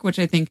Jurassic Park, which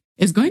I think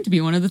is going to be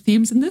one of the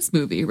themes in this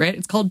movie, right?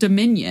 It's called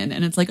Dominion,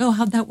 and it's like, oh,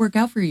 how'd that work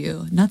out for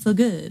you? Not so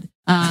good.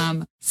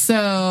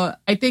 So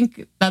I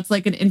think that's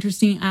like an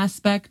interesting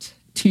aspect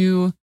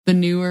to the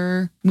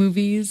newer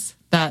movies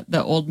that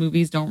the old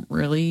movies don't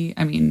really.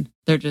 I mean,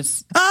 they're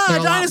just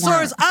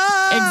dinosaurs.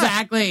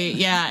 Exactly.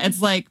 Yeah.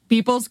 It's like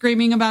people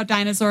screaming about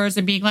dinosaurs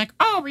and being like,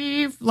 oh,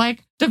 we've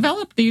like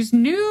developed these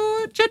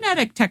new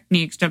genetic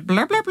techniques to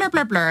blah, blah, blah,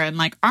 blah, blah. And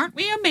like, aren't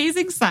we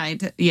amazing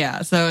scientists?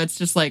 Yeah. So it's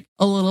just like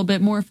a little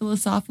bit more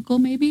philosophical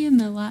maybe in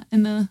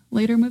the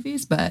later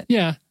movies, but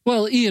yeah.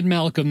 Well, Ian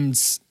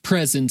Malcolm's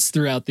presence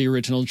throughout the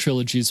original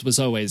trilogies was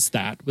always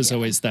that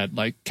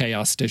like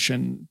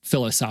chaostician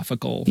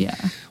philosophical. Yeah.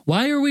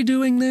 Why are we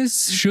doing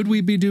this? Should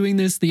we be doing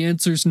this? The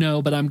answer's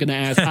no, but I'm going to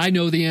ask. I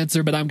know the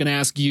answer, but I'm going to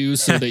ask you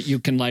so that you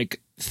can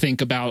like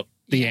think about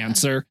the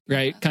answer,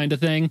 right? Kind of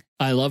thing.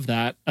 I love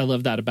that. I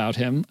love that about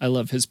him. I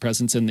love his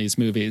presence in these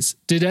movies.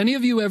 Did any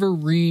of you ever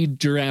read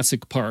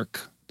Jurassic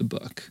Park, the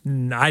book?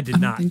 No, I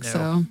did not. I think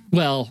so.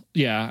 Well,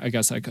 yeah, I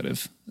guess I could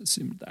have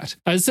assumed that.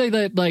 I'd say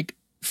that like,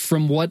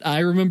 from what I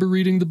remember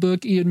reading the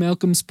book, Ian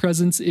Malcolm's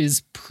presence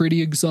is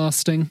pretty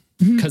exhausting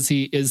because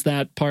he is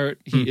that part.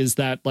 He is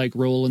that like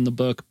role in the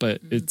book,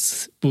 but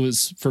it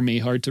was for me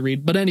hard to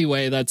read. But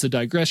anyway, that's a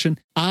digression.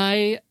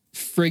 I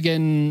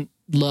friggin'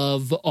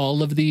 love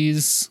all of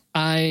these.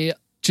 I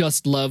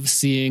just love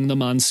seeing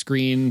them on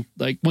screen.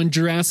 Like when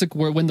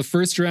the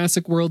first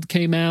Jurassic World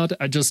came out,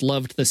 I just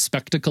loved the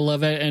spectacle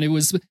of it. And it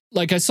was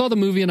like, I saw the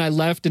movie and I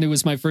left, and it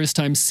was my first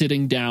time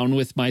sitting down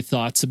with my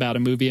thoughts about a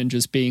movie and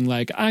just being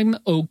like, I'm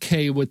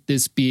okay with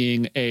this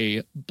being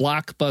a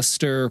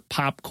blockbuster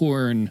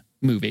popcorn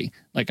movie.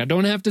 Like, I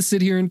don't have to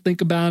sit here and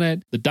think about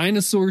it. The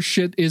dinosaur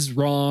shit is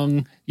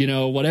wrong.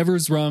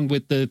 Whatever's wrong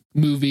with the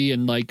movie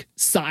and like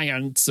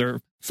science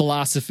or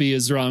philosophy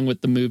is wrong with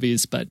the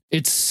movies, but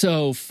it's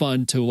so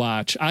fun to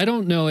watch. I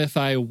don't know if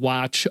I've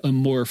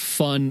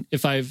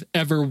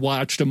ever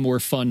watched a more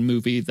fun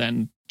movie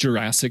than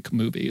Jurassic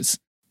movies.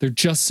 They're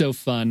just so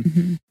fun.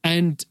 Mm-hmm.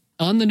 And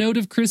on the note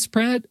of Chris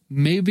Pratt,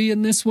 maybe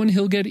in this one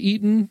he'll get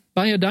eaten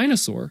by a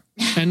dinosaur.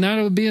 And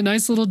that would be a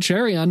nice little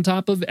cherry on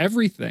top of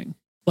everything.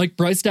 Like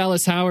Bryce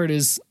Dallas Howard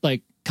is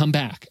like, come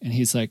back. And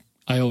he's like,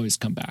 I always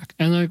come back.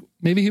 And like,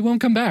 maybe he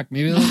won't come back.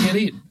 Maybe he'll get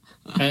eaten.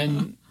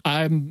 And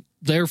I'm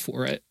there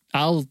for it.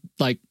 I'll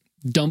like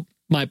dump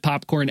my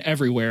popcorn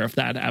everywhere if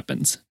that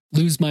happens.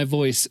 Lose my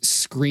voice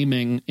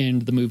screaming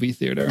in the movie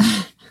theater.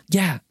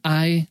 Yeah,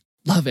 I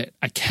love it.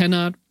 I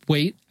cannot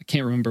wait. I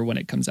can't remember when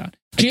it comes out.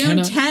 June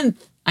 10th.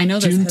 I know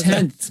this. June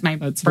 10th. It's my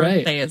That's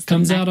birthday. Right. Is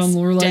comes out on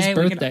Lorelai's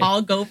birthday. We can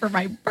all go for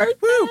my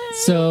birthday.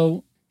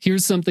 So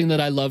here's something that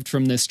I loved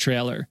from this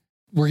trailer.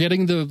 We're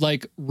getting the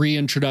like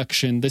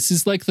reintroduction. This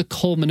is like the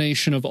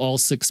culmination of all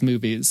 6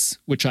 movies,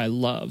 which I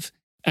love.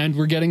 And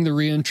we're getting the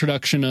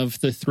reintroduction of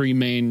the 3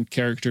 main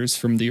characters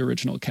from the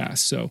original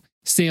cast. So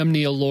Sam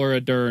Neill, Laura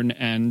Dern,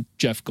 and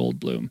Jeff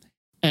Goldblum.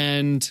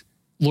 and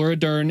Laura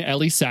Dern,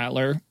 Ellie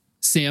Sattler,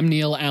 Sam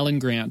Neill, Alan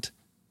Grant.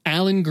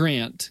 Alan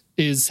Grant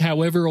is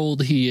however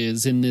old he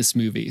is in this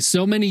movie.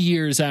 So many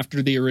years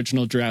after the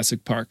original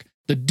Jurassic Park.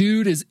 The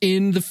dude is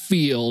in the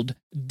field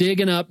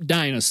digging up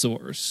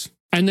dinosaurs.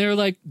 And they're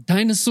like,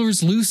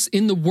 dinosaurs loose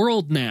in the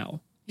world now.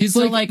 He's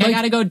so like, I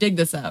gotta go dig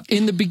this up.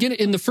 In the beginning,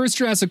 in the first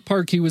Jurassic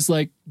Park, he was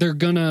like, they're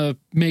gonna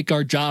make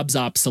our jobs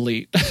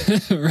obsolete,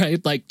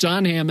 right? Like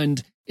John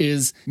Hammond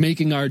is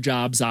making our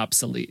jobs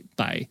obsolete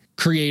by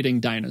creating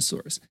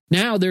dinosaurs.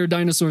 Now there are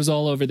dinosaurs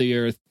all over the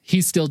earth.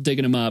 He's still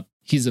digging them up.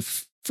 He's a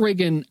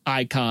friggin'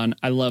 icon.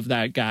 I love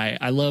that guy.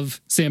 I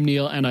love Sam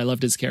Neill and I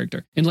loved his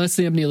character. Unless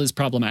Sam Neill is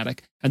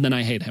problematic, and then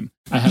I hate him.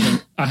 I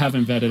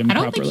haven't vetted him properly. I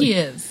don't think he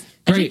is.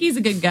 I think he's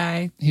a good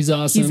guy. He's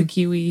awesome. He's a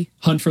Kiwi.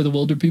 Hunt for the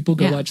Wilder People.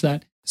 Go watch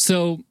that.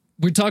 So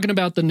we're talking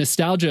about the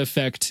nostalgia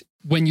effect.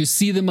 When you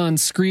see them on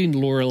screen,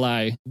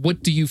 Lorelai,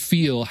 what do you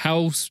feel?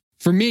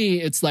 For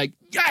me, it's like,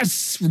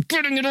 yes, we're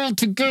getting it all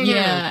together.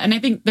 Yeah, and I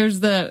think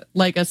there's a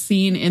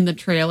scene in the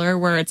trailer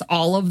where it's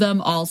all of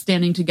them all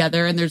standing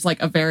together, and there's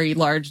like a very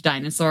large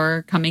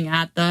dinosaur coming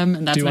at them.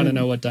 And that's do you want to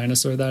know what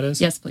dinosaur that is?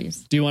 Yes,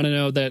 please. Do you want to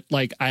know that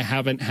like I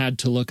haven't had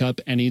to look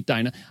up any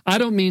I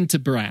don't mean to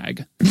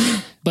brag,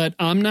 but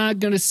I'm not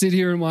going to sit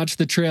here and watch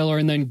the trailer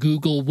and then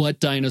Google what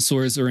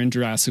dinosaurs are in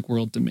Jurassic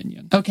World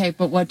Dominion. Okay,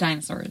 but what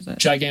dinosaur is it?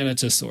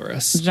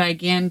 Gigantosaurus.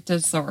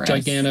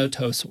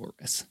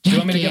 Gigantosaurus. Do you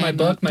want me to get my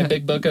book, my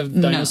big book of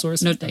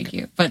dinosaurs? No, thank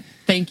you. But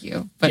thank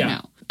you. But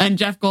no. And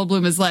Jeff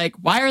Goldblum is like,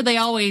 why are they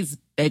always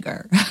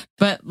bigger?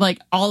 But like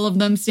all of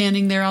them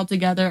standing there all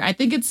together. I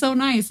think it's so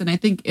nice. And I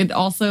think it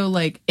also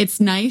like, it's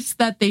nice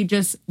that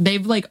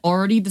they've like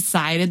already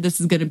decided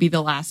this is going to be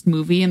the last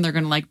movie and they're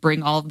going to like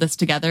bring all of this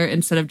together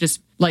instead of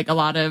just like a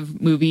lot of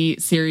movie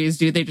series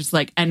do. They just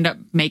like end up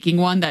making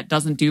one that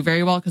doesn't do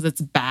very well because it's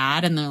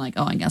bad. And they're like,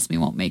 oh, I guess we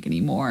won't make any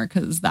more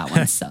because that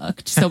one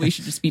sucked. So we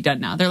should just be done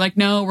now. They're like,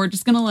 no, we're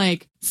just going to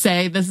like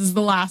say this is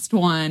the last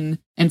one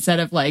instead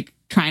of like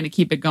trying to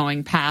keep it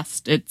going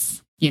past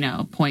its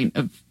point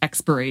of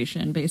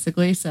expiration,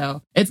 basically.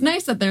 So it's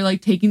nice that they're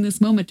like taking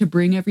this moment to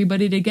bring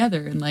everybody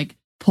together and like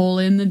pull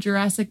in the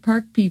Jurassic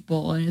Park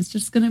people. And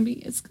it's gonna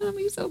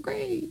be so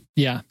great.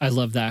 Yeah, I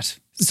love that.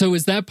 So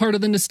is that part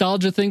of the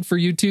nostalgia thing for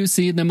you two,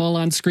 seeing them all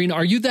on screen?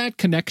 Are you that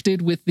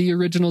connected with the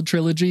original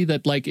trilogy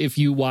that like if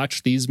you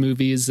watch these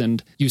movies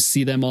and you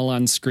see them all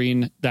on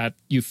screen that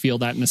you feel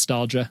that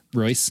nostalgia,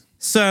 Royce?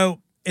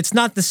 So it's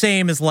not the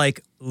same as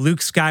like Luke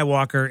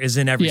Skywalker is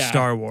in every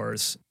Star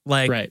Wars.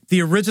 Like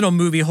the original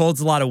movie holds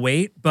a lot of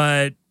weight,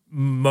 but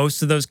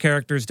most of those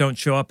characters don't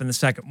show up in the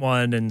second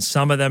one, and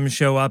some of them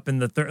show up in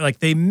the third. Like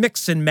they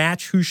mix and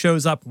match who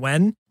shows up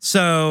when.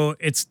 So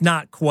it's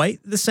not quite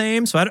the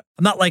same. So I'm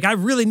not like, I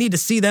really need to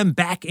see them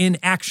back in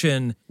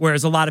action.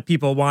 Whereas a lot of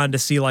people wanted to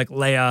see like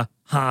Leia,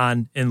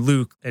 Han, and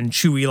Luke and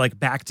Chewie like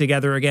back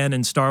together again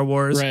in Star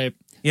Wars. Right.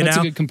 That's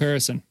a good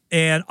comparison.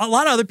 And a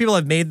lot of other people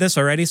have made this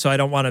already, so I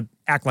don't want to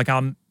act like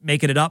I'm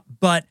making it up.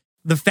 But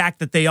the fact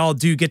that they all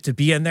do get to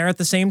be in there at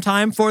the same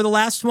time for the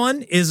last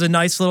one is a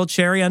nice little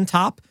cherry on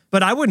top.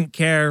 But I wouldn't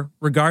care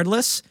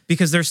regardless,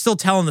 because they're still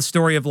telling the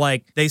story of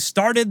like, they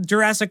started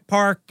Jurassic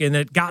Park and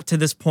it got to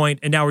this point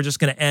and now we're just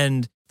going to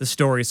end the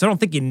story. So I don't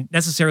think you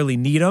necessarily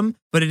need them,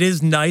 but it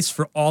is nice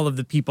for all of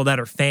the people that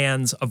are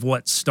fans of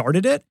what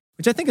started it,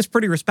 which I think is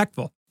pretty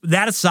respectful.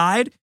 That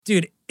aside,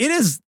 dude, it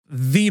is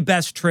the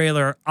best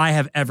trailer I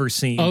have ever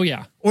seen. Oh,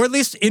 yeah. Or at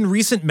least in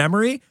recent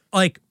memory.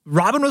 Like,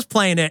 Robin was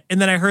playing it,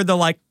 and then I heard the,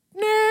 like,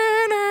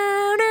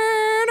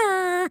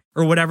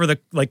 or whatever the,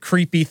 like,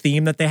 creepy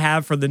theme that they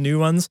have for the new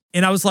ones.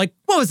 And I was like,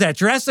 what was that,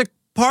 Jurassic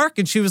Park?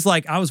 And she was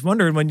like, I was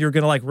wondering when you were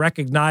going to, like,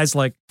 recognize,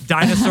 like,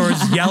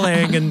 dinosaurs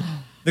yelling and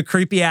the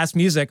creepy-ass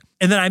music.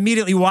 And then I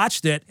immediately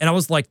watched it, and I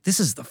was like, this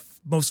is the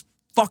most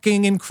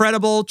fucking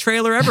incredible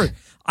trailer ever.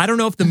 I don't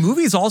know if the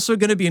movie's also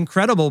going to be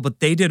incredible, but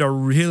they did a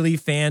really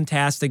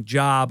fantastic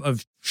job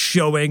of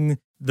showing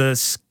the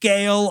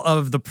scale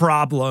of the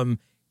problem.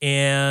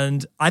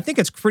 And I think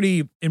it's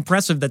pretty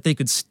impressive that they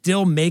could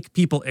still make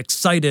people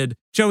excited.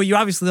 Joey, you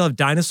obviously love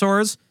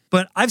dinosaurs,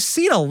 but I've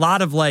seen a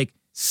lot of like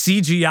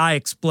CGI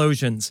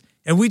explosions,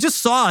 and we just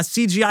saw a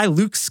CGI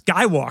Luke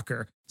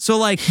Skywalker. So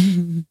like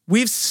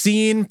we've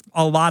seen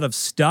a lot of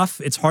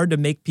stuff. It's hard to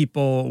make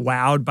people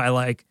wowed by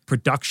like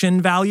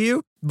production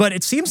value, but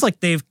it seems like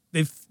they've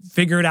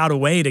figured out a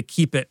way to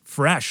keep it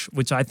fresh,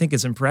 which I think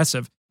is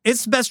impressive.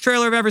 It's the best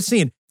trailer I've ever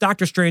seen.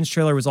 Doctor Strange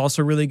trailer was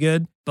also really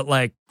good, but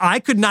like I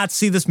could not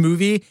see this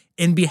movie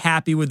and be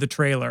happy with the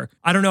trailer.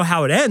 I don't know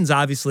how it ends,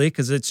 obviously,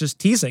 because it's just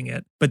teasing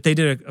it, but they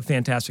did a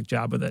fantastic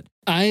job with it.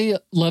 I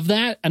love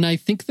that. And I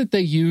think that they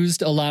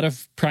used a lot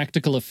of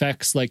practical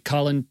effects. Like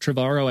Colin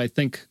Trevorrow, I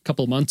think a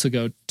couple months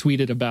ago,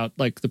 tweeted about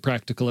like the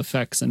practical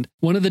effects. And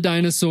one of the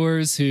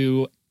dinosaurs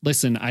who,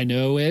 listen, I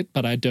know it,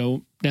 but I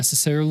don't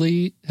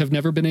necessarily have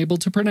never been able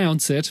to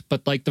pronounce it.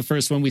 But like the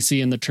first one we see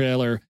in the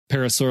trailer,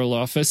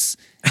 Parasaurolophus,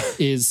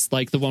 is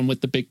like the one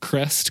with the big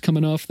crest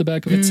coming off the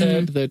back of its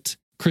head that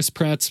Chris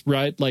Pratt's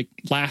like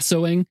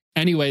lassoing.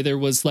 Anyway, there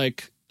was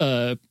like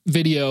a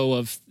video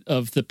of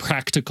the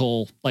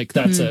practical, like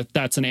that's an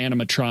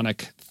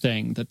animatronic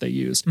thing that they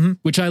used,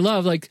 which I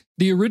love. Like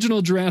the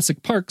original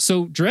Jurassic Park.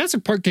 So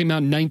Jurassic Park came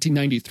out in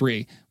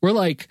 1993. We're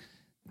like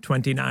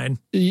 29.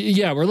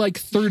 Yeah, we're like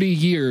 30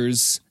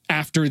 years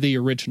after the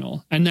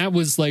original. And that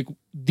was like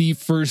the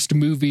first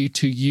movie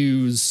to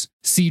use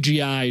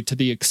CGI to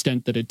the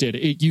extent that it did.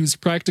 It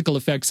used practical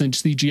effects and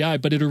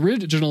CGI, but it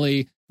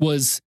originally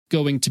was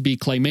going to be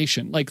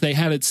claymation. Like they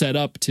had it set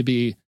up to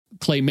be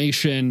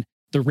claymation.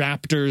 The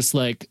raptors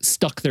like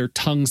stuck their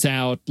tongues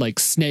out like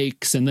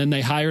snakes, and then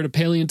they hired a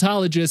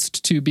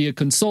paleontologist to be a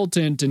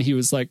consultant, and he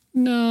was like,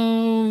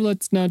 no,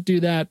 let's not do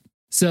that.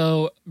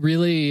 So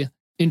really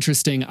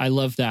interesting. I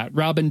love that.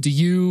 Robin,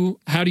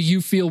 how do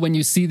you feel when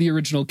you see the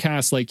original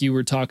cast? Like you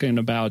were talking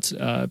about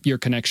your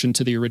connection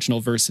to the original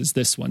versus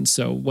this one.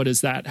 So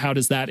how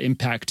does that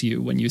impact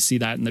you when you see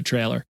that in the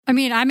trailer? I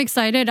mean, I'm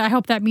excited. I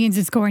hope that means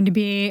it's going to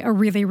be a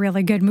really,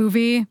 really good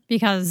movie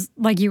because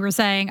like you were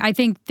saying, I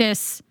think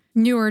this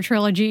newer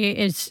trilogy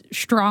is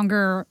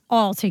stronger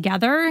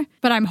altogether,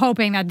 but I'm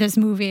hoping that this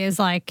movie is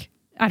like,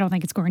 I don't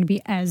think it's going to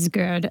be as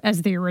good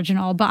as the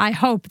original, but I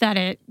hope that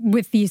it,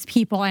 with these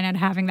people in it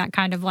having that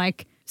kind of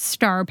like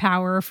star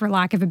power, for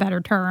lack of a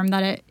better term,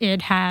 that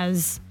it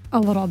has a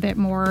little bit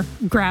more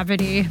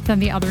gravity than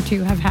the other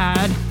two have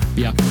had.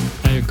 Yeah,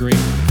 I agree.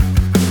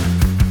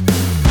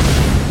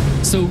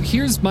 So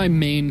here's my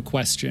main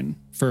question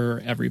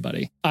for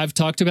everybody. I've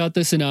talked about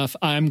this enough.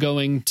 I'm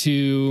going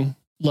to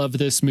love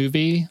this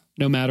movie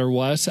no matter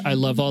what. I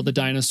love all the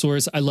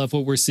dinosaurs. I love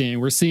what we're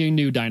seeing. We're seeing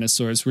new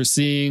dinosaurs. We're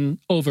seeing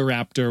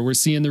Oviraptor. We're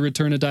seeing the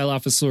return of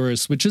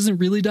Dilophosaurus, which isn't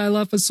really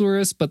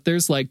Dilophosaurus, but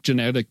there's like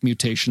genetic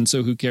mutation,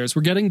 so who cares?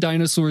 We're getting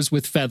dinosaurs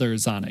with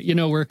feathers on it. You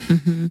know,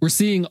 we're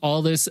seeing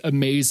all this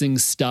amazing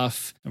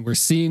stuff, and we're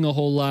seeing a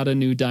whole lot of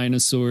new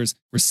dinosaurs.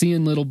 We're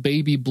seeing little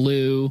baby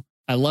blue.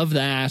 I love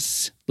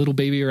that. Little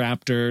baby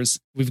raptors.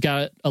 We've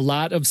got a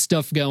lot of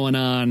stuff going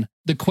on.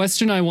 The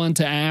question I want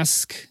to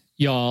ask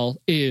y'all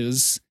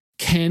is,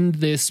 can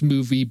this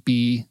movie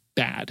be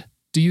bad?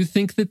 Do you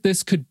think that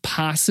this could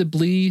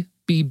possibly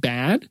be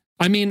bad?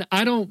 I mean,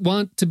 I don't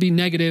want to be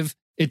negative.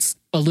 It's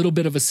a little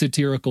bit of a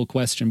satirical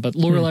question, but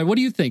Lorelai, what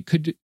do you think?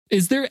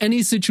 Is there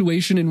any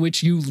situation in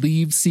which you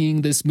leave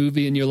seeing this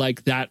movie and you're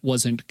like, that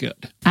wasn't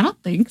good? I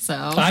don't think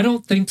so. I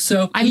don't think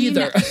so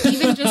either. I mean,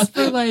 even just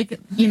for like,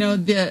 you know,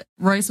 the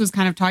Royce was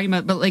kind of talking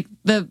about, but like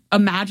the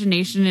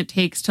imagination it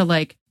takes to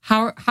like,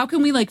 how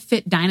can we like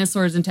fit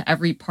dinosaurs into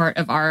every part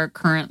of our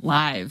current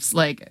lives?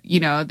 Like,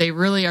 you know, they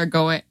really are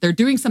they're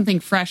doing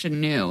something fresh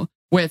and new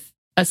with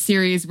a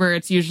series where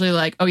it's usually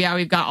like, oh yeah,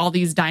 we've got all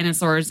these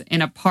dinosaurs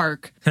in a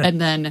park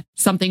and then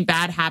something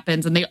bad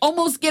happens and they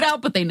almost get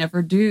out, but they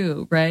never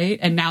do. Right.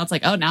 And now it's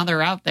like, oh, now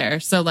they're out there.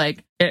 So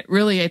like, it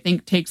really, I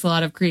think, takes a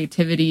lot of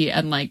creativity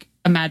and like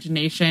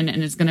imagination,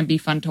 and it's going to be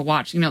fun to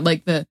watch. You know,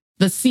 like the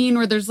scene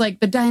where there's like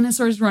the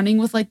dinosaurs running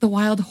with like the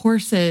wild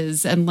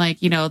horses, and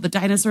like, you know, the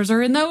dinosaurs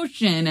are in the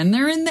ocean and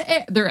they're in the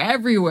air, they're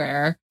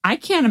everywhere. I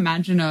can't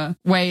imagine a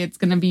way it's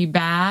going to be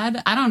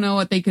bad. I don't know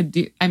what they could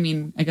do. I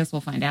mean, I guess we'll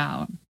find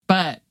out,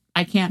 but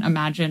I can't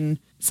imagine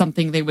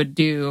something they would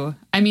do.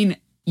 I mean,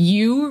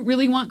 you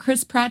really want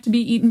Chris Pratt to be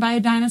eaten by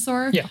a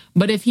dinosaur. Yeah.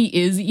 But if he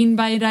is eaten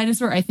by a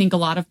dinosaur, I think a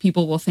lot of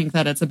people will think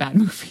that it's a bad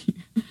movie.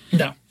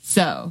 No.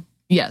 So,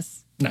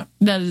 yes. No.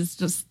 That is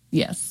just,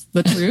 yes,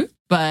 the truth.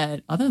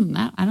 But other than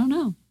that, I don't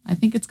know. I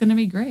think it's going to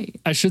be great.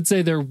 I should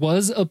say there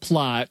was a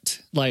plot,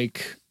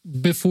 like,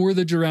 before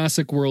the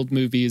Jurassic World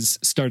movies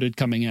started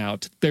coming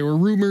out. There were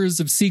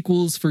rumors of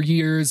sequels for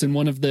years, and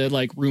one of the,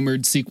 like,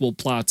 rumored sequel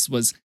plots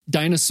was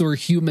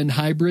dinosaur-human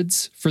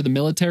hybrids for the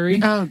military.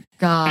 Oh,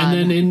 God.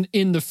 And then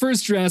in the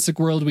first Jurassic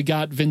World, we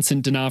got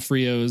Vincent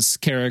D'Onofrio's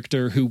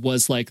character, who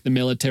was like the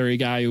military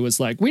guy who was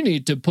like, we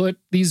need to put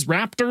these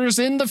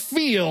raptors in the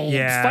field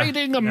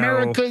fighting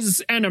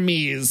America's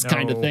enemies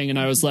kind of thing. And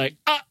I was like,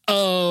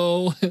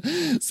 uh-oh.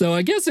 So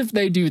I guess if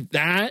they do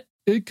that,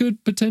 it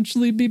could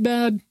potentially be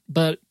bad.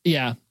 But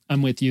yeah,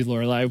 I'm with you,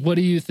 Lorelai. What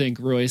do you think,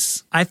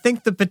 Royce? I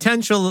think the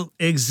potential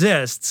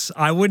exists.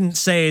 I wouldn't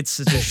say it's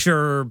a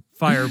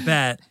surefire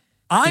bet.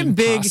 I'm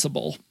big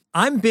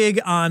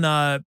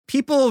on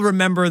people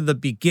remember the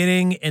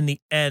beginning and the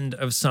end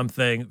of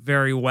something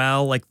very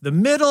well. Like the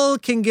middle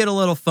can get a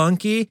little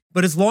funky,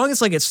 but as long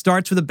as like it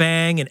starts with a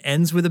bang and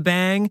ends with a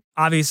bang,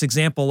 obvious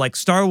example, like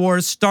Star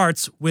Wars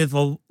starts with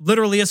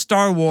literally a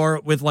Star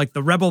War with like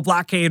the Rebel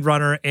blockade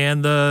runner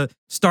and the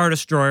Star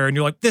Destroyer, and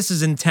you're like, this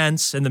is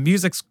intense, and the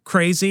music's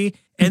crazy.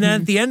 And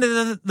then at the end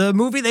of the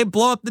movie, they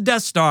blow up the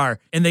Death Star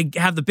and they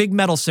have the big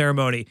medal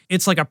ceremony.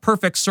 It's like a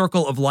perfect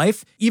circle of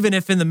life. Even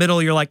if in the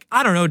middle, you're like,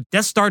 I don't know,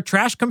 Death Star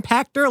trash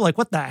compactor? Like,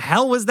 what the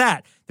hell was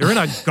that? They're in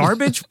a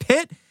garbage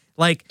pit?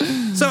 Like,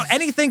 so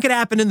anything could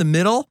happen in the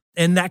middle,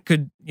 and that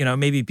could, you know,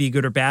 maybe be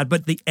good or bad.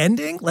 But the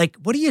ending, like,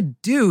 what do you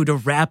do to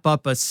wrap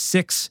up a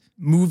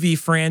 6-movie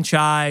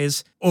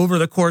franchise over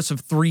the course of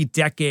 3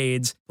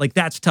 decades? Like,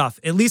 that's tough.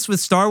 At least with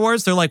Star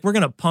Wars, they're like, we're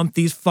going to pump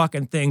these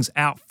fucking things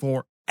out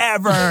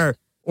forever.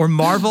 Or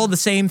Marvel, the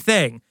same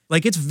thing.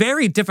 Like, it's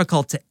very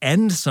difficult to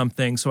end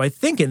something. So I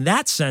think in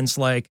that sense,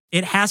 like,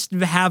 it has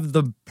to have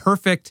the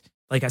perfect,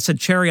 like I said,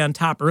 cherry on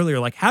top earlier.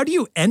 Like, how do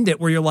you end it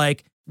where you're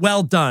like,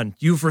 well done.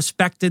 You've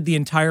respected the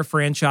entire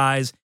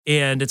franchise,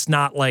 and it's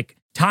not like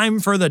time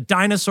for the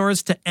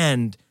dinosaurs to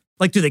end.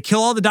 Like, do they kill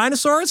all the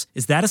dinosaurs?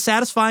 Is that a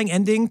satisfying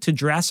ending to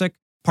Jurassic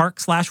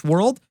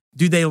Park/World?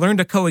 Do they learn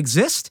to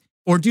coexist?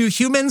 Or do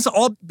humans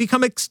all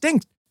become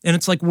extinct? And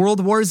it's like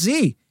World War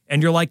Z.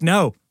 And you're like,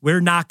 no,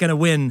 we're not going to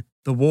win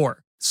the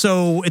war.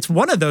 So it's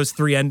one of those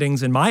three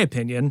endings, in my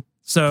opinion.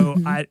 So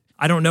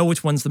I don't know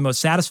which one's the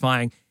most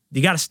satisfying.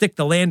 You got to stick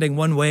the landing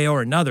one way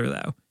or another,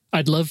 though.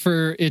 I'd love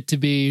for it to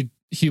be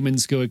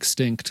humans go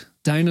extinct.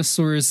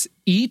 Dinosaurs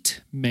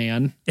eat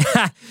man.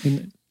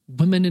 And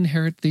women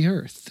inherit the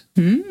earth.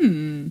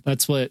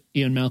 That's what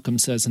Ian Malcolm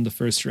says in the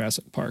first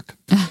Jurassic Park.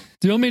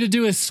 Do you want me to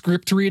do a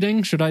script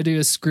reading? Should I do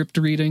a script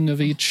reading of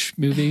each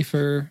movie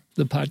for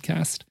the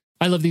podcast?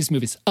 I love these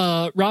movies.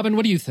 Robin,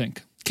 what do you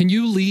think? Can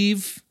you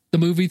leave the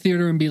movie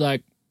theater and be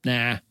like,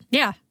 nah?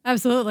 Yeah,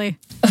 absolutely.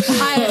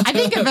 I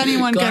think if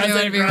anyone could do it,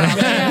 it'd be Robin.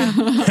 Yeah.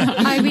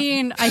 I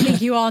mean, I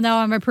think you all know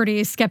I'm a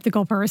pretty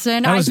skeptical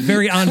person. That was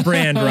very on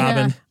brand,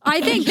 Robin. Yeah.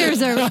 I think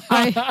there's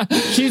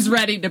She's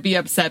ready to be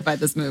upset by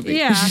this movie.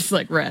 Yeah. She's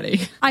like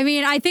ready. I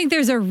mean, I think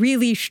there's a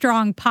really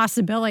strong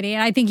possibility.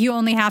 And I think you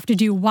only have to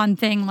do one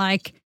thing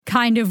like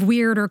kind of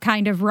weird or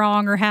kind of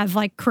wrong, or have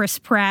like Chris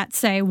Pratt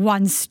say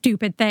one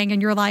stupid thing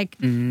and you're like,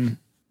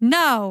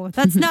 no,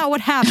 that's not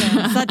what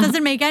happens. That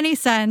doesn't make any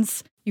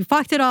sense. You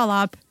fucked it all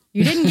up.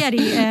 You didn't get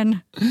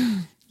eaten.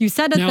 You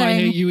said a thing. Now I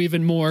hate you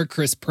even more,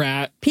 Chris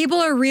Pratt. People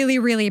are really,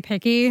 really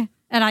picky.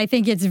 And I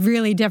think it's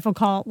really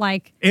difficult.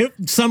 Like,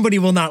 somebody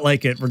will not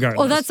like it regardless.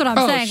 Well, that's what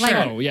I'm saying.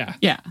 Sure. Like,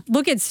 yeah.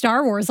 Look at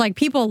Star Wars. Like,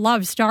 people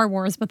love Star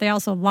Wars, but they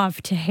also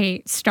love to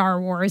hate Star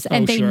Wars,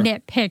 and they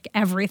nitpick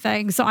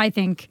everything. So I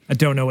think I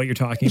don't know what you're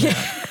talking about.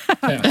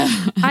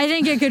 I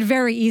think it could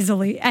very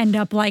easily end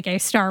up like a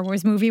Star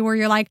Wars movie where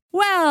you're like,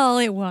 well,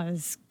 it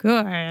was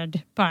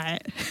good,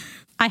 but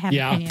I have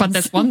opinions. But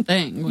this one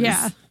thing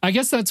was... I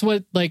guess that's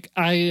what, like,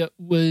 I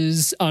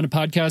was on a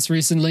podcast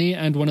recently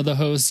and one of the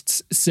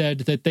hosts said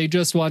that they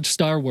just watched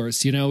Star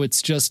Wars. You know,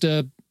 it's just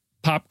a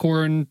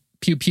popcorn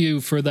pew pew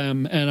for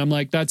them. And I'm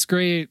like, that's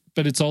great.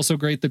 But it's also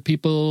great that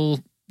people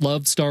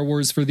love Star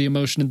Wars for the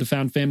emotion of the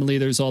found family.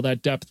 There's all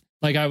that depth.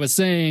 Like I was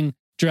saying,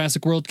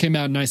 Jurassic World came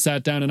out and I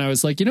sat down and I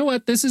was like, you know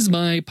what? This is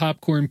my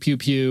popcorn pew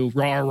pew,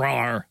 rawr,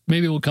 rawr.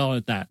 Maybe we'll call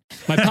it that.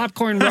 My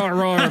popcorn rawr,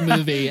 rawr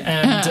movie.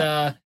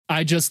 And,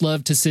 I just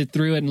love to sit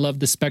through it and love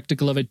the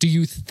spectacle of it. Do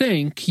you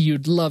think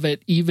you'd love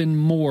it even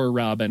more,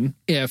 Robin,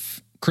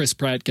 if Chris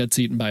Pratt gets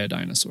eaten by a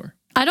dinosaur?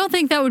 I don't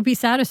think that would be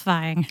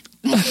satisfying.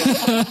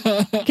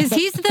 Because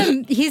he's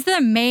the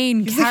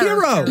main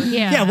character. The hero.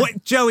 Yeah.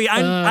 What, Joey,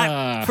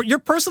 for your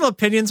personal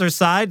opinions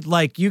aside,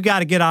 like, you got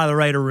to get out of the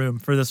writer room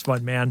for this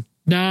one, man.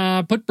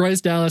 Nah, put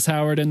Bryce Dallas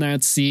Howard in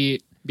that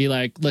seat. Be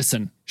like,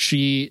 listen,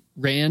 she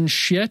ran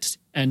shit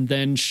and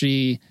then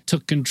she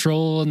took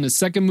control in the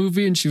second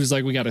movie and she was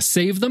like, we got to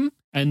save them.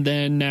 And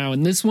then now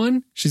in this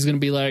one, she's going to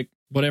be like,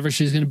 whatever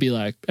she's going to be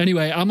like.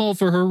 Anyway, I'm all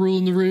for her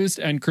ruling the roost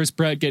and Chris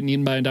Pratt getting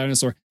eaten by a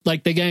dinosaur.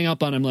 Like, they gang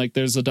up on him. Like,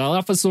 there's a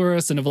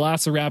Dilophosaurus and a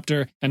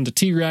Velociraptor and a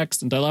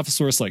T-Rex, and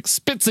Dilophosaurus like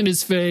spits in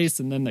his face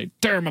and then they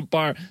tear him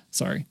apart.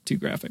 Sorry, too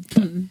graphic.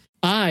 But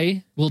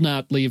I will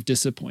not leave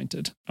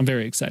disappointed. I'm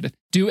very excited.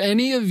 Do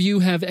any of you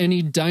have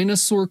any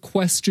dinosaur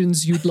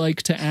questions you'd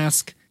like to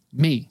ask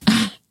me?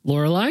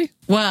 Lorelai?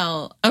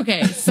 Well,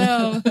 okay,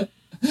 so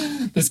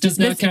this does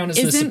not count as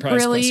a surprise isn't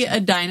really question. A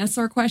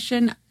dinosaur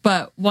question,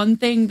 but one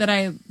thing that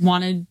I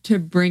wanted to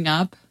bring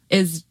up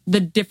is the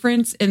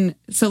difference in,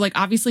 so like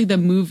obviously the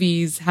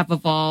movies have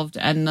evolved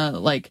and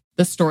the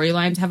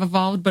storylines have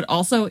evolved, but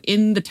also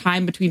in the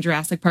time between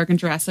Jurassic Park and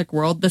Jurassic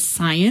World, the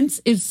science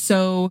is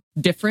so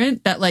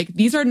different that like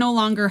these are no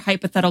longer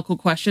hypothetical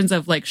questions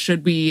of like,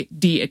 should we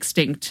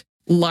de-extinct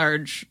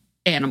large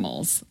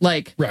animals?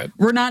 Like,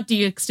 we're not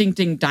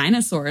de-extincting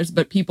dinosaurs,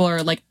 but people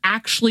are like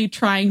actually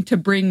trying to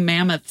bring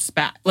mammoths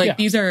back. Like,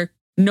 these are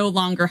no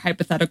longer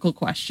hypothetical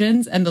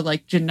questions, and the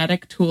like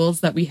genetic tools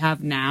that we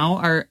have now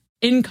are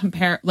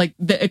like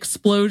the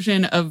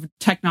explosion of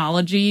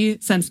technology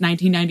since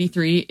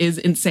 1993 is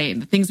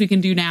insane. The things we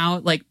can do now,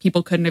 like,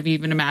 people couldn't have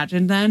even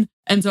imagined then.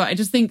 And so I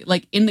just think,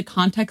 like, in the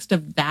context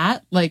of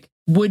that, like,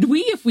 would we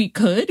if we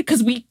could?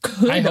 Because we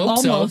could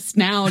almost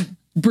now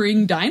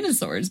bring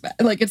dinosaurs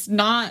back. Like, it's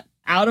not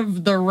out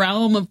of the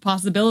realm of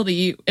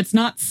possibility. It's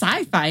not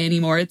sci-fi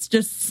anymore. It's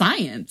just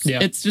science. Yeah.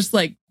 It's just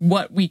like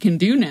what we can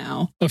do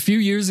now. A few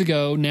years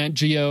ago, Nat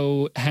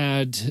Geo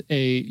had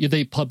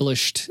they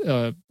published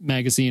a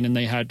magazine and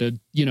they had the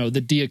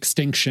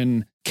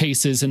de-extinction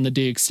cases in the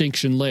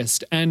de-extinction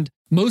list. And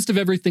most of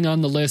everything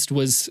on the list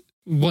was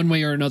one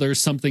way or another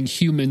something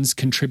humans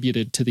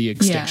contributed to the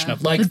extinction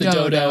of, like the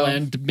dodo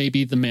and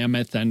maybe the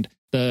mammoth and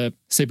the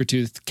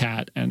saber-toothed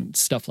cat and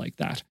stuff like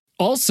that.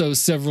 also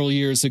several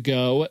years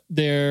ago,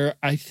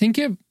 I think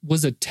it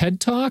was a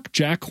TED Talk,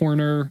 Jack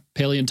Horner,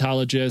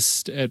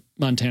 paleontologist at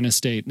Montana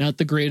State, not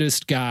the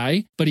greatest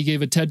guy, but he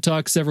gave a TED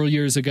Talk several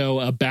years ago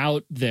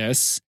about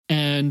this.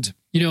 And,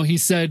 he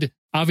said,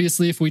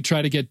 obviously, if we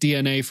try to get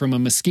DNA from a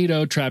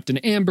mosquito trapped in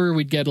amber,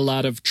 we'd get a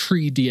lot of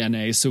tree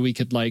DNA, so we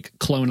could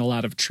clone a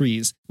lot of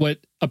trees. What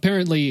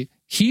apparently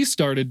he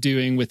started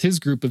doing with his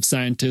group of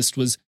scientists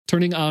was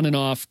turning on and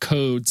off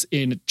codes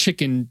in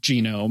chicken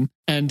genome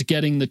and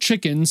getting the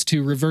chickens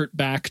to revert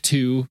back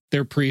to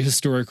their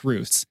prehistoric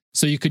roots.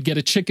 So you could get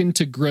a chicken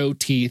to grow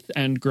teeth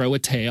and grow a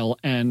tail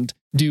and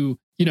do,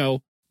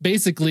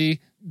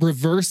 basically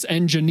reverse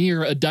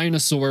engineer a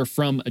dinosaur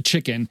from a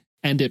chicken.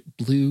 And it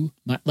blew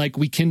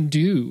we can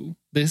do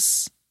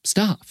this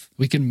stuff.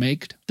 We can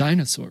make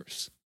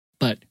dinosaurs.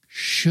 But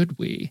should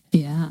we?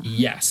 Yeah.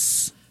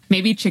 Yes.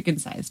 Maybe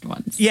chicken-sized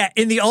ones. Yeah,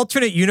 in the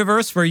alternate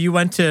universe where you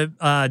went to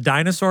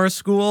dinosaur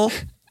school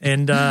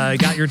and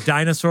got your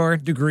dinosaur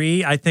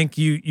degree, I think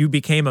you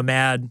became a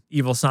mad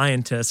evil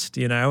scientist,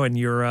 and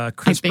you're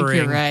CRISPRing. I think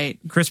you're right.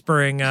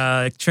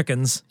 CRISPRing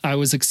chickens. I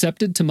was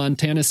accepted to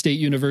Montana State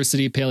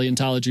University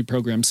paleontology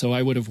program, so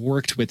I would have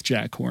worked with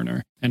Jack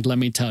Horner. And let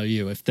me tell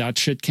you, if that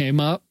shit came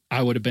up,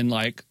 I would have been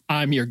like,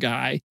 I'm your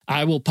guy.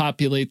 I will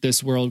populate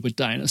this world with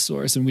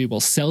dinosaurs and we will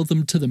sell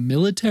them to the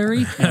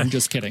military. No, I'm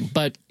just kidding.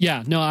 But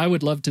yeah, no, I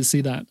would love to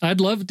see that. I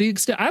love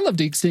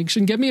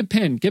de-extinction. Give me a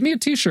pin. Give me a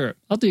t-shirt.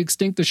 I'll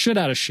de-extinct the shit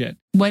out of shit.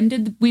 When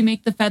did we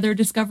make the feather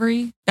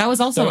discovery? That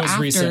was also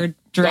after recent.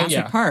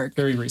 Jurassic Park.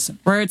 Very recent.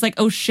 Where it's like,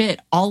 oh shit,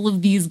 all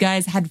of these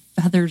guys had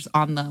feathers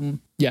on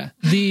them. Yeah.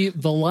 The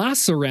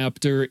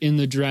Velociraptor in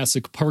the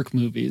Jurassic Park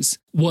movies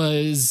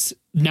was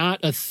not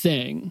a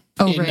thing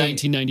in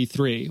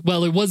 1993.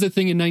 Well, it was a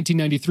thing in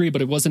 1993,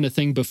 but it wasn't a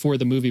thing before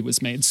the movie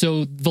was made.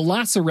 So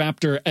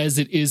Velociraptor, as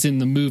it is in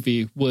the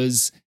movie,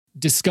 was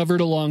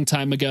discovered a long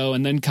time ago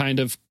and then kind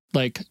of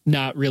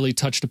not really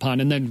touched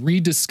upon and then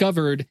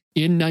rediscovered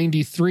in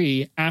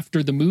 93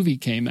 after the movie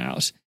came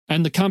out.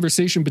 And the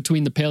conversation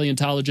between the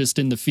paleontologist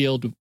in the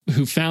field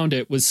who found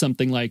it was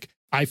something like,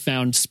 I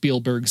found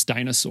Spielberg's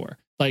dinosaur.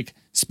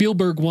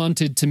 Spielberg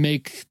wanted to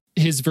make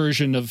his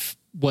version of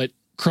what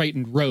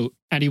Crichton wrote,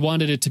 and he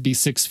wanted it to be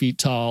 6 feet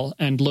tall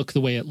and look the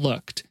way it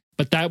looked.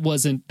 But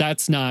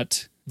that's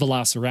not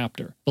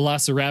Velociraptor.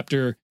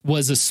 Velociraptor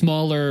was a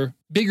smaller,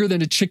 bigger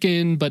than a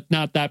chicken, but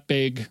not that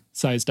big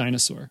sized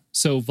dinosaur.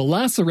 So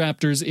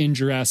Velociraptors in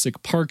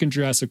Jurassic Park and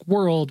Jurassic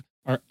World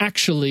are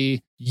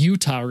actually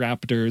Utah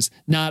raptors,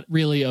 not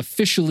really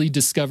officially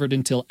discovered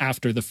until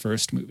after the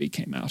first movie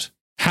came out.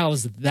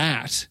 How's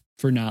that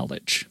for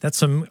knowledge? That's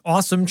some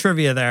awesome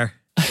trivia there.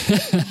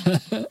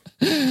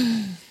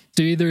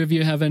 Do either of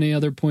you have any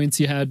other points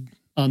you had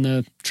on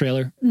the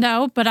trailer?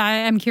 No, but I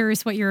am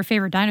curious what your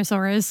favorite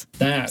dinosaur is.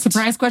 That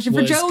surprise question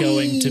for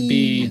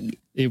Joey.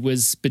 It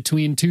was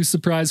between two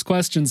surprise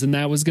questions, and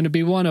that was going to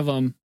be one of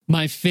them.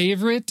 My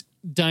favorite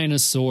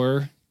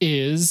dinosaur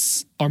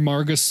is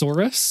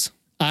Amargasaurus.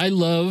 I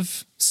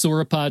love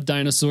sauropod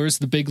dinosaurs,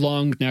 the big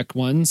long neck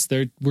ones.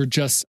 We're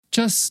just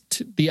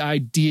the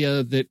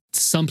idea that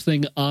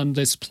something on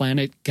this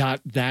planet got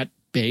that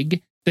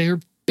big. They're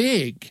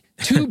big,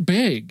 too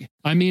big.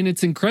 I mean,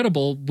 it's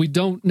incredible. We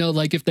don't know,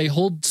 if they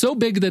hold so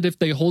big that if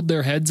they hold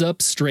their heads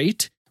up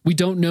straight, we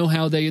don't know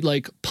how they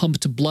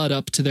pumped blood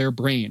up to their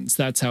brains.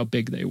 That's how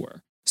big they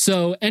were.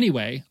 So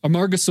anyway,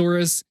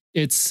 Amargasaurus,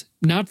 it's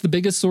not the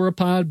biggest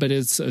sauropod, but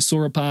it's a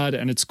sauropod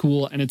and it's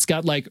cool. And it's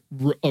got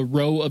a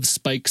row of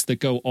spikes that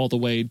go all the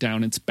way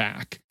down its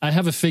back. I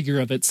have a figure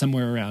of it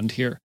somewhere around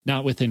here,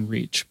 not within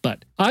reach,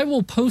 but I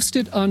will post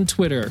it on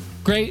Twitter.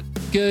 Great,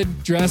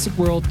 good, Jurassic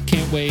World,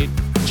 can't wait,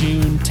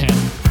 June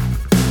 10th.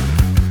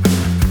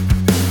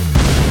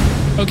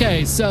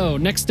 Okay, so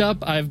next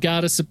up, I've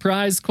got a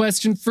surprise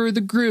question for the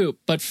group.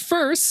 But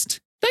first,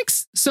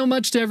 thanks so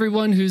much to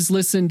everyone who's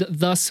listened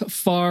thus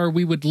far.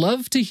 We would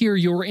love to hear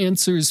your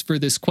answers for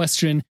this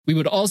question. We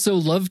would also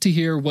love to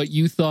hear what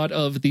you thought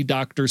of the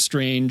Doctor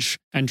Strange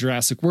and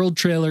Jurassic World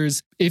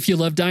trailers. If you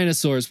love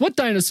dinosaurs, what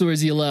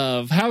dinosaurs you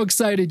love, how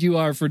excited you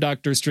are for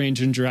Doctor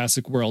Strange and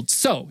Jurassic World.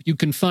 So you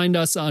can find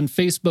us on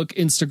Facebook,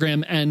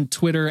 Instagram, and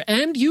Twitter,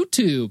 and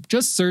YouTube.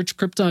 Just search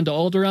Krypton to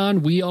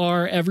Alderaan. We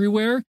are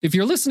everywhere. If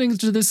you're listening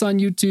to this on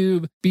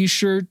YouTube, be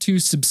sure to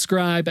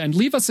subscribe and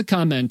leave us a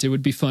comment. It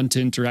would be fun to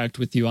interact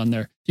with you on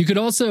there. You could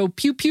also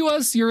pew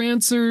us your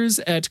answers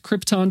at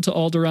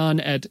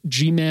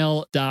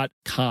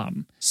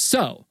kryptontoalderaan@gmail.com.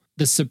 So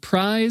the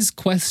surprise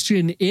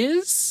question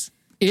is,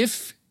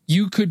 if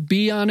you could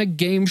be on a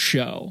game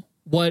show,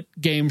 what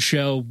game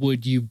show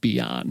would you be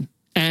on?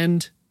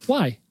 And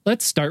why?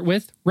 Let's start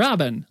with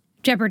Robin.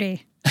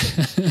 Jeopardy.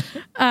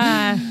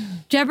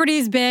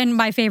 Jeopardy's been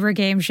my favorite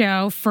game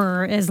show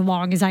for as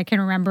long as I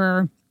can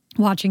remember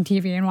watching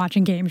TV and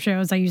watching game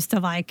shows. I used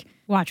to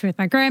watch with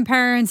my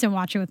grandparents and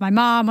watch it with my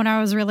mom when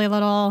I was really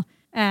little.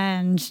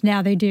 And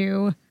now they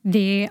do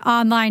the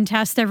online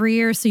test every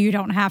year, so you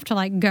don't have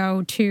to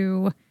go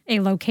to a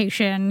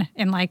location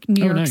in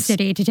New York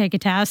City to take a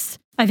test.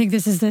 I think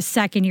this is the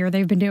second year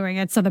they've been doing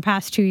it. So the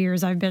past 2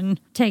 years, I've been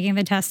taking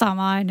the test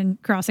online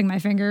and crossing my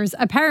fingers.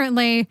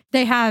 Apparently,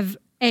 they have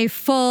a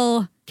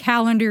full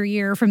calendar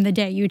year from the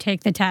day you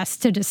take the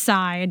test to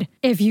decide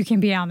if you can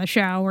be on the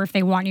show or if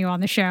they want you on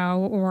the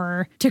show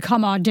or to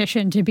come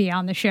audition to be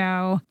on the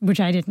show, which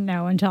I didn't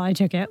know until I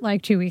took it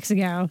like 2 weeks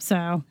ago.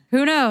 So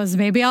who knows?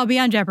 Maybe I'll be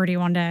on Jeopardy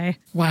one day.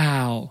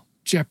 Wow.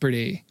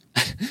 Jeopardy.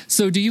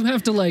 So do you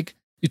have to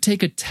you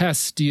take a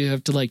test? Do you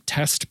have to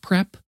test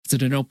prep? Is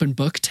it an open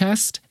book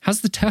test?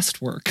 How's the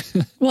test work?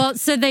 Well,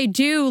 so they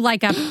do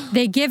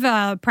they give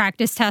a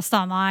practice test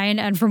online.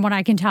 And from what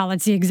I can tell,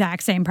 it's the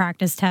exact same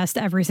practice test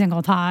every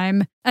single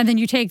time. And then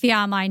you take the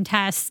online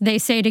test. They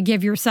say to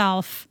give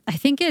yourself, I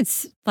think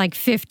it's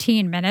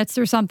 15 minutes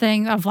or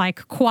something of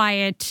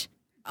quiet,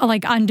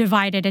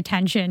 undivided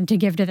attention to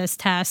give to this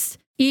test.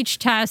 Each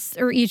test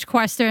or each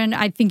question,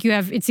 I think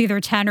it's either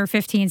 10 or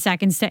 15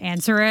 seconds to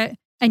answer it.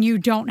 And you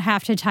don't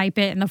have to type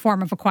it in the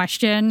form of a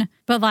question.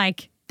 But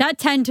that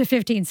 10 to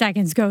 15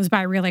 seconds goes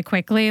by really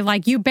quickly.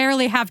 You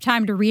barely have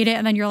time to read it.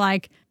 And then you're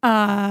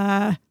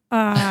dinosaur.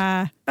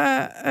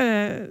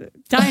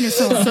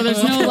 So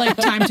there's no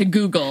time to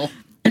Google.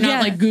 You're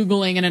not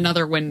Googling in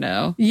another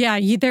window. Yeah,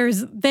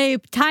 they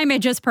time it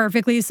just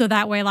perfectly. So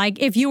that way,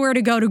 if you were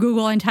to go to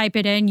Google and type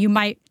it in, you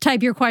might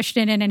type your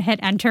question in and hit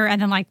enter.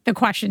 And then the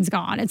question's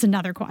gone. It's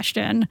another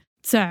question.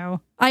 So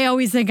I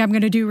always think I'm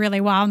going to do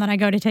really well. And then I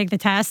go to take the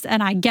test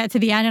and I get to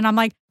the end and I'm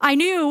I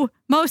knew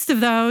most of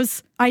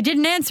those. I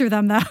didn't answer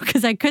them though,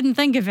 because I couldn't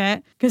think of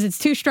it because it's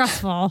too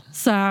stressful.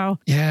 So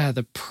yeah,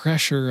 the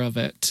pressure of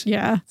it.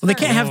 Yeah. Well, they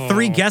can't have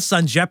 3 guests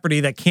on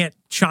Jeopardy that can't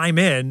chime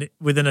in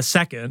within a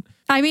second.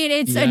 I mean,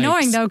 it's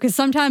annoying though, because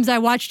sometimes I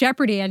watch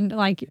Jeopardy and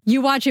you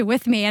watch it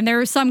with me and there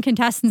are some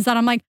contestants that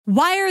I'm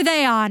why are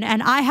they on?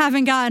 And I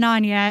haven't gotten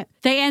on yet.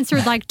 They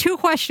answered 2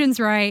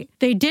 questions right.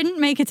 They didn't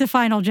make it to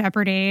Final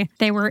Jeopardy.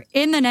 They were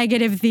in the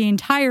negative the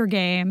entire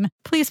game.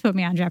 Please put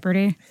me on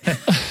Jeopardy.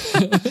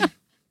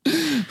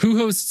 Who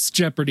hosts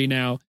Jeopardy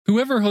now?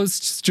 Whoever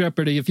hosts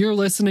Jeopardy, if you're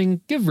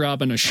listening, give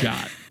Robin a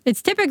shot.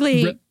 It's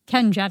typically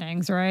Ken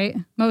Jennings, right?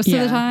 Most of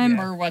the time.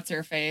 Or what's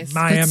her face?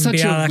 That's such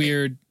Bialik. a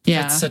weird.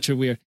 Yeah. That's such a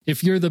weird.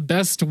 If you're the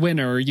best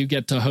winner, you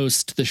get to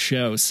host the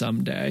show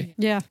someday.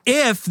 Yeah.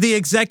 If the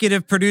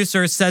executive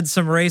producer said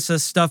some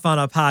racist stuff on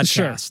a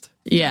podcast. Sure.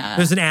 Yeah.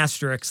 There's an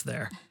asterisk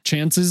there.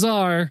 Chances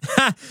are.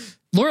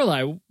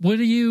 Lorelai, what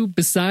do you,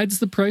 besides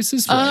The Price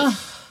is Right?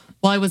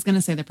 Well, I was going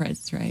to say The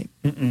Price is Right.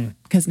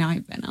 Because now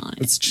I've been on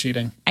it. It's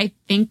cheating. I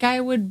think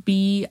I would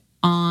be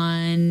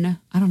on,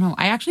 I don't know.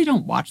 I actually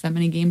don't watch that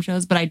many game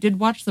shows, but I did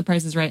watch The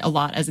Price is Right a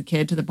lot as a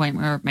kid to the point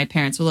where my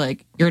parents were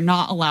you're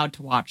not allowed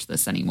to watch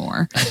this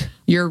anymore.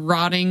 You're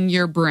rotting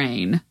your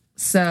brain.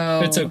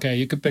 So it's okay.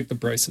 You could pick The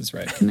Price is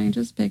Right. Can I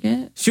just pick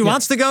it? She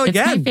wants to go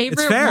again. It's my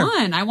favorite it's fair.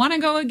 one. I want to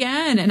go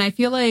again. And I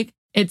feel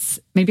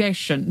maybe I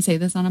shouldn't say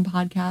this on a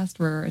podcast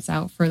where it's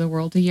out for the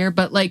world to hear,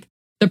 but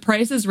The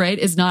Price is Right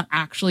is not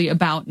actually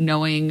about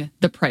knowing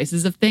the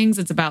prices of things.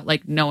 It's about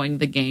knowing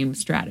the game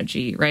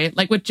strategy, right?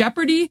 With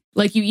Jeopardy,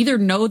 you either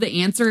know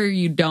the answer or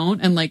you don't.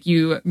 And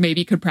you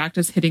maybe could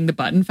practice hitting the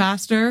button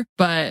faster.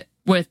 But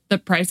with The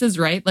Price is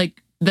Right,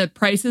 the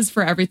prices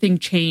for everything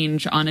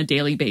change on a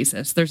daily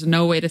basis. There's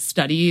no way to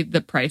study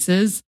the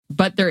prices,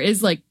 but there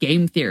is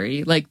game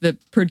theory. The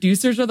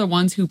producers are the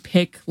ones who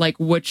pick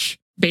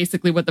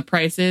basically what the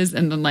price is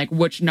and then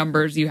which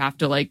numbers you have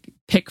to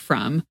pick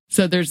from.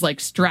 So there's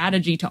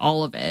strategy to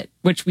all of it,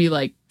 which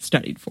we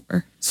studied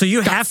for. So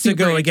you have to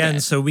go again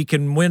so we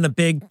can win a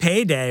big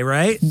payday,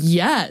 right?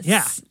 Yes.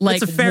 Yeah.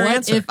 That's a fair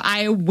answer. If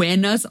I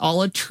win us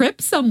all a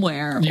trip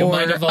somewhere? You or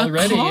might have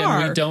already a car,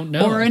 and we don't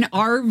know. Or an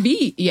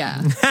RV.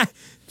 Yeah.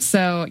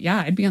 So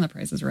yeah, I'd be on The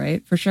Price is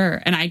Right for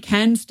sure. And I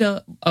can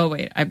still,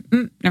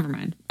 never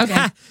mind.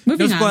 Okay.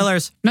 Moving on. No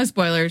spoilers. No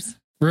spoilers.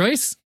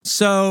 Royce?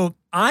 So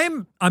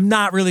I'm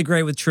not really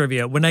great with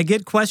trivia. When I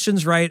get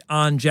questions right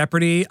on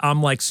Jeopardy,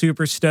 I'm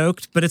super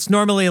stoked, but it's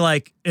normally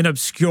an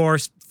obscure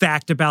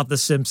fact about The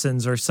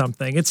Simpsons or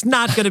something. It's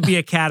not going to be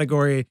a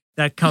category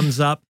that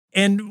comes up.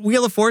 And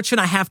Wheel of Fortune,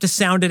 I have to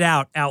sound it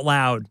out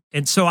loud.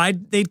 And so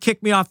they'd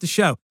kick me off the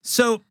show.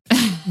 So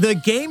the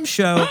game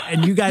show,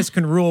 and you guys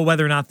can rule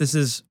whether or not this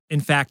is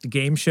in fact a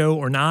game show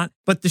or not,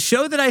 but the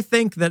show that I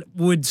think that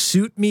would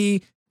suit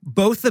me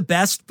both the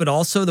best, but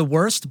also the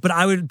worst, but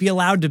I would be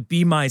allowed to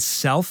be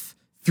myself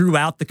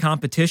throughout the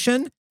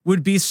competition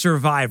would be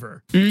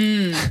Survivor.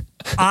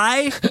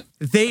 I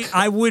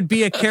would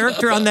be a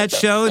character on that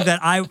show that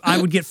I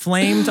would get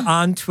flamed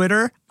on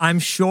Twitter, I'm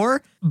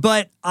sure,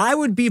 but I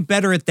would be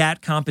better at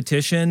that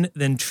competition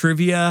than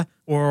trivia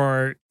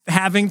or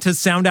having to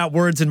sound out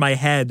words in my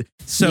head.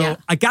 So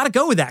I got to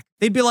go with that.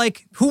 They'd be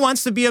Who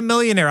Wants to Be a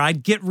Millionaire?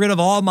 I'd get rid of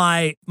all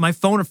my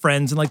phone of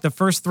friends in the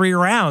first 3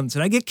 rounds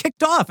and I get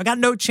kicked off. I got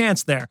no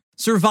chance there.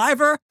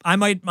 Survivor, I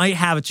might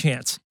have a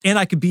chance, and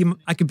I could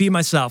be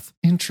myself.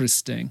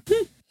 Interesting.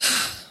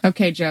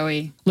 Okay,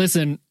 Joey.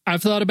 Listen,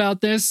 I've thought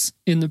about this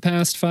in the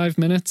past 5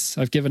 minutes.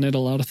 I've given it a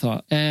lot of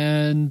thought,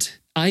 and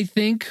I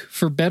think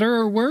for better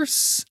or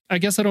worse, I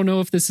guess I don't know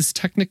if this is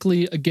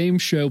technically a game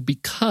show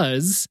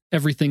because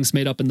everything's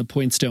made up and the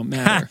points don't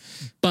matter.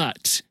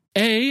 But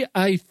A,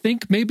 I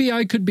think maybe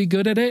I could be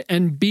good at it.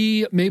 And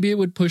B, maybe it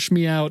would push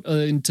me out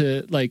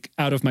into like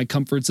out of my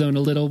comfort zone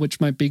a little,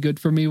 which might be good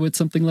for me with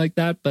something like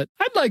that. But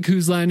I'd like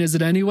Whose Line Is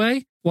It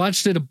Anyway?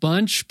 Watched it a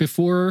bunch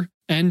before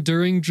and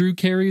during Drew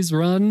Carey's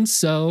run.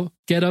 So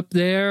get up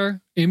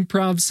there,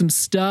 improv some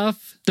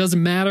stuff.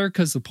 Doesn't matter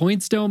because the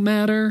points don't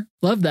matter.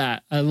 Love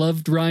that. I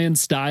loved Ryan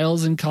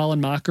Stiles and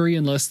Colin Mockery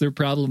unless they're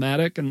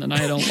problematic and then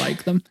I don't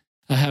like them.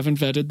 I haven't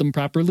vetted them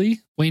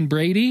properly. Wayne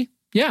Brady.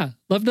 Yeah,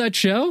 love that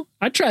show.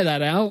 I'd try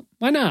that out.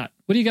 Why not?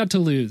 What do you got to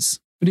lose?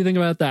 What do you think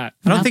about that?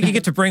 I don't think you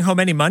get to bring home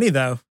any money,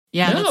 though.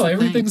 Yeah, no,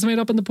 everything's made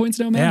up and the points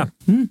don't matter.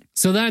 Yeah.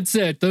 So that's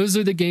it. Those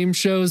are the game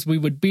shows we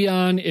would be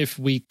on if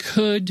we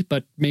could,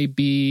 but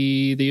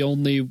maybe the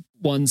only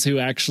ones who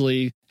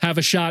actually have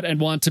a shot and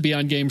want to be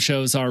on game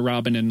shows are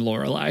Robin and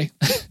Lorelai.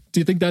 Do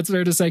you think that's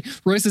fair to say?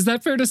 Royce, is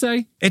that fair to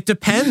say? It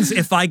depends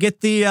if I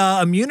get the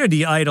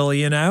immunity idol,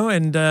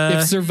 and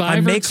if Survivor I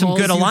make some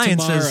good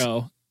alliances.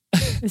 Tomorrow,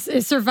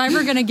 Is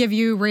Survivor going to give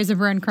you Raisin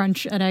Bran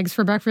Crunch and eggs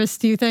for breakfast,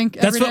 do you think?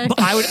 That's what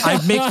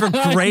I'd make for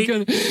great.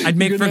 I'd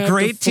make for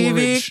great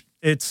TV.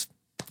 It's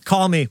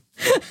call me.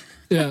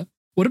 Yeah.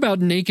 What about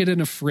Naked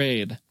and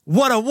Afraid?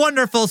 What a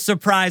wonderful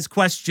surprise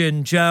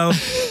question, Joe.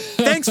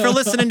 Thanks for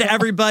listening to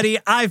everybody.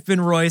 I've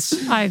been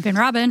Royce. I've been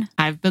Robin.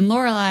 I've been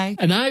Lorelai.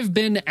 And I've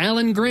been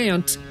Alan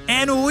Grant.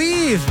 And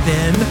we've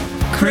been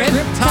Krypton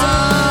 2.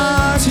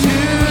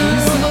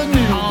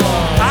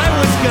 I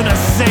was going to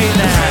say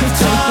that.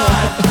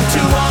 To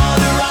all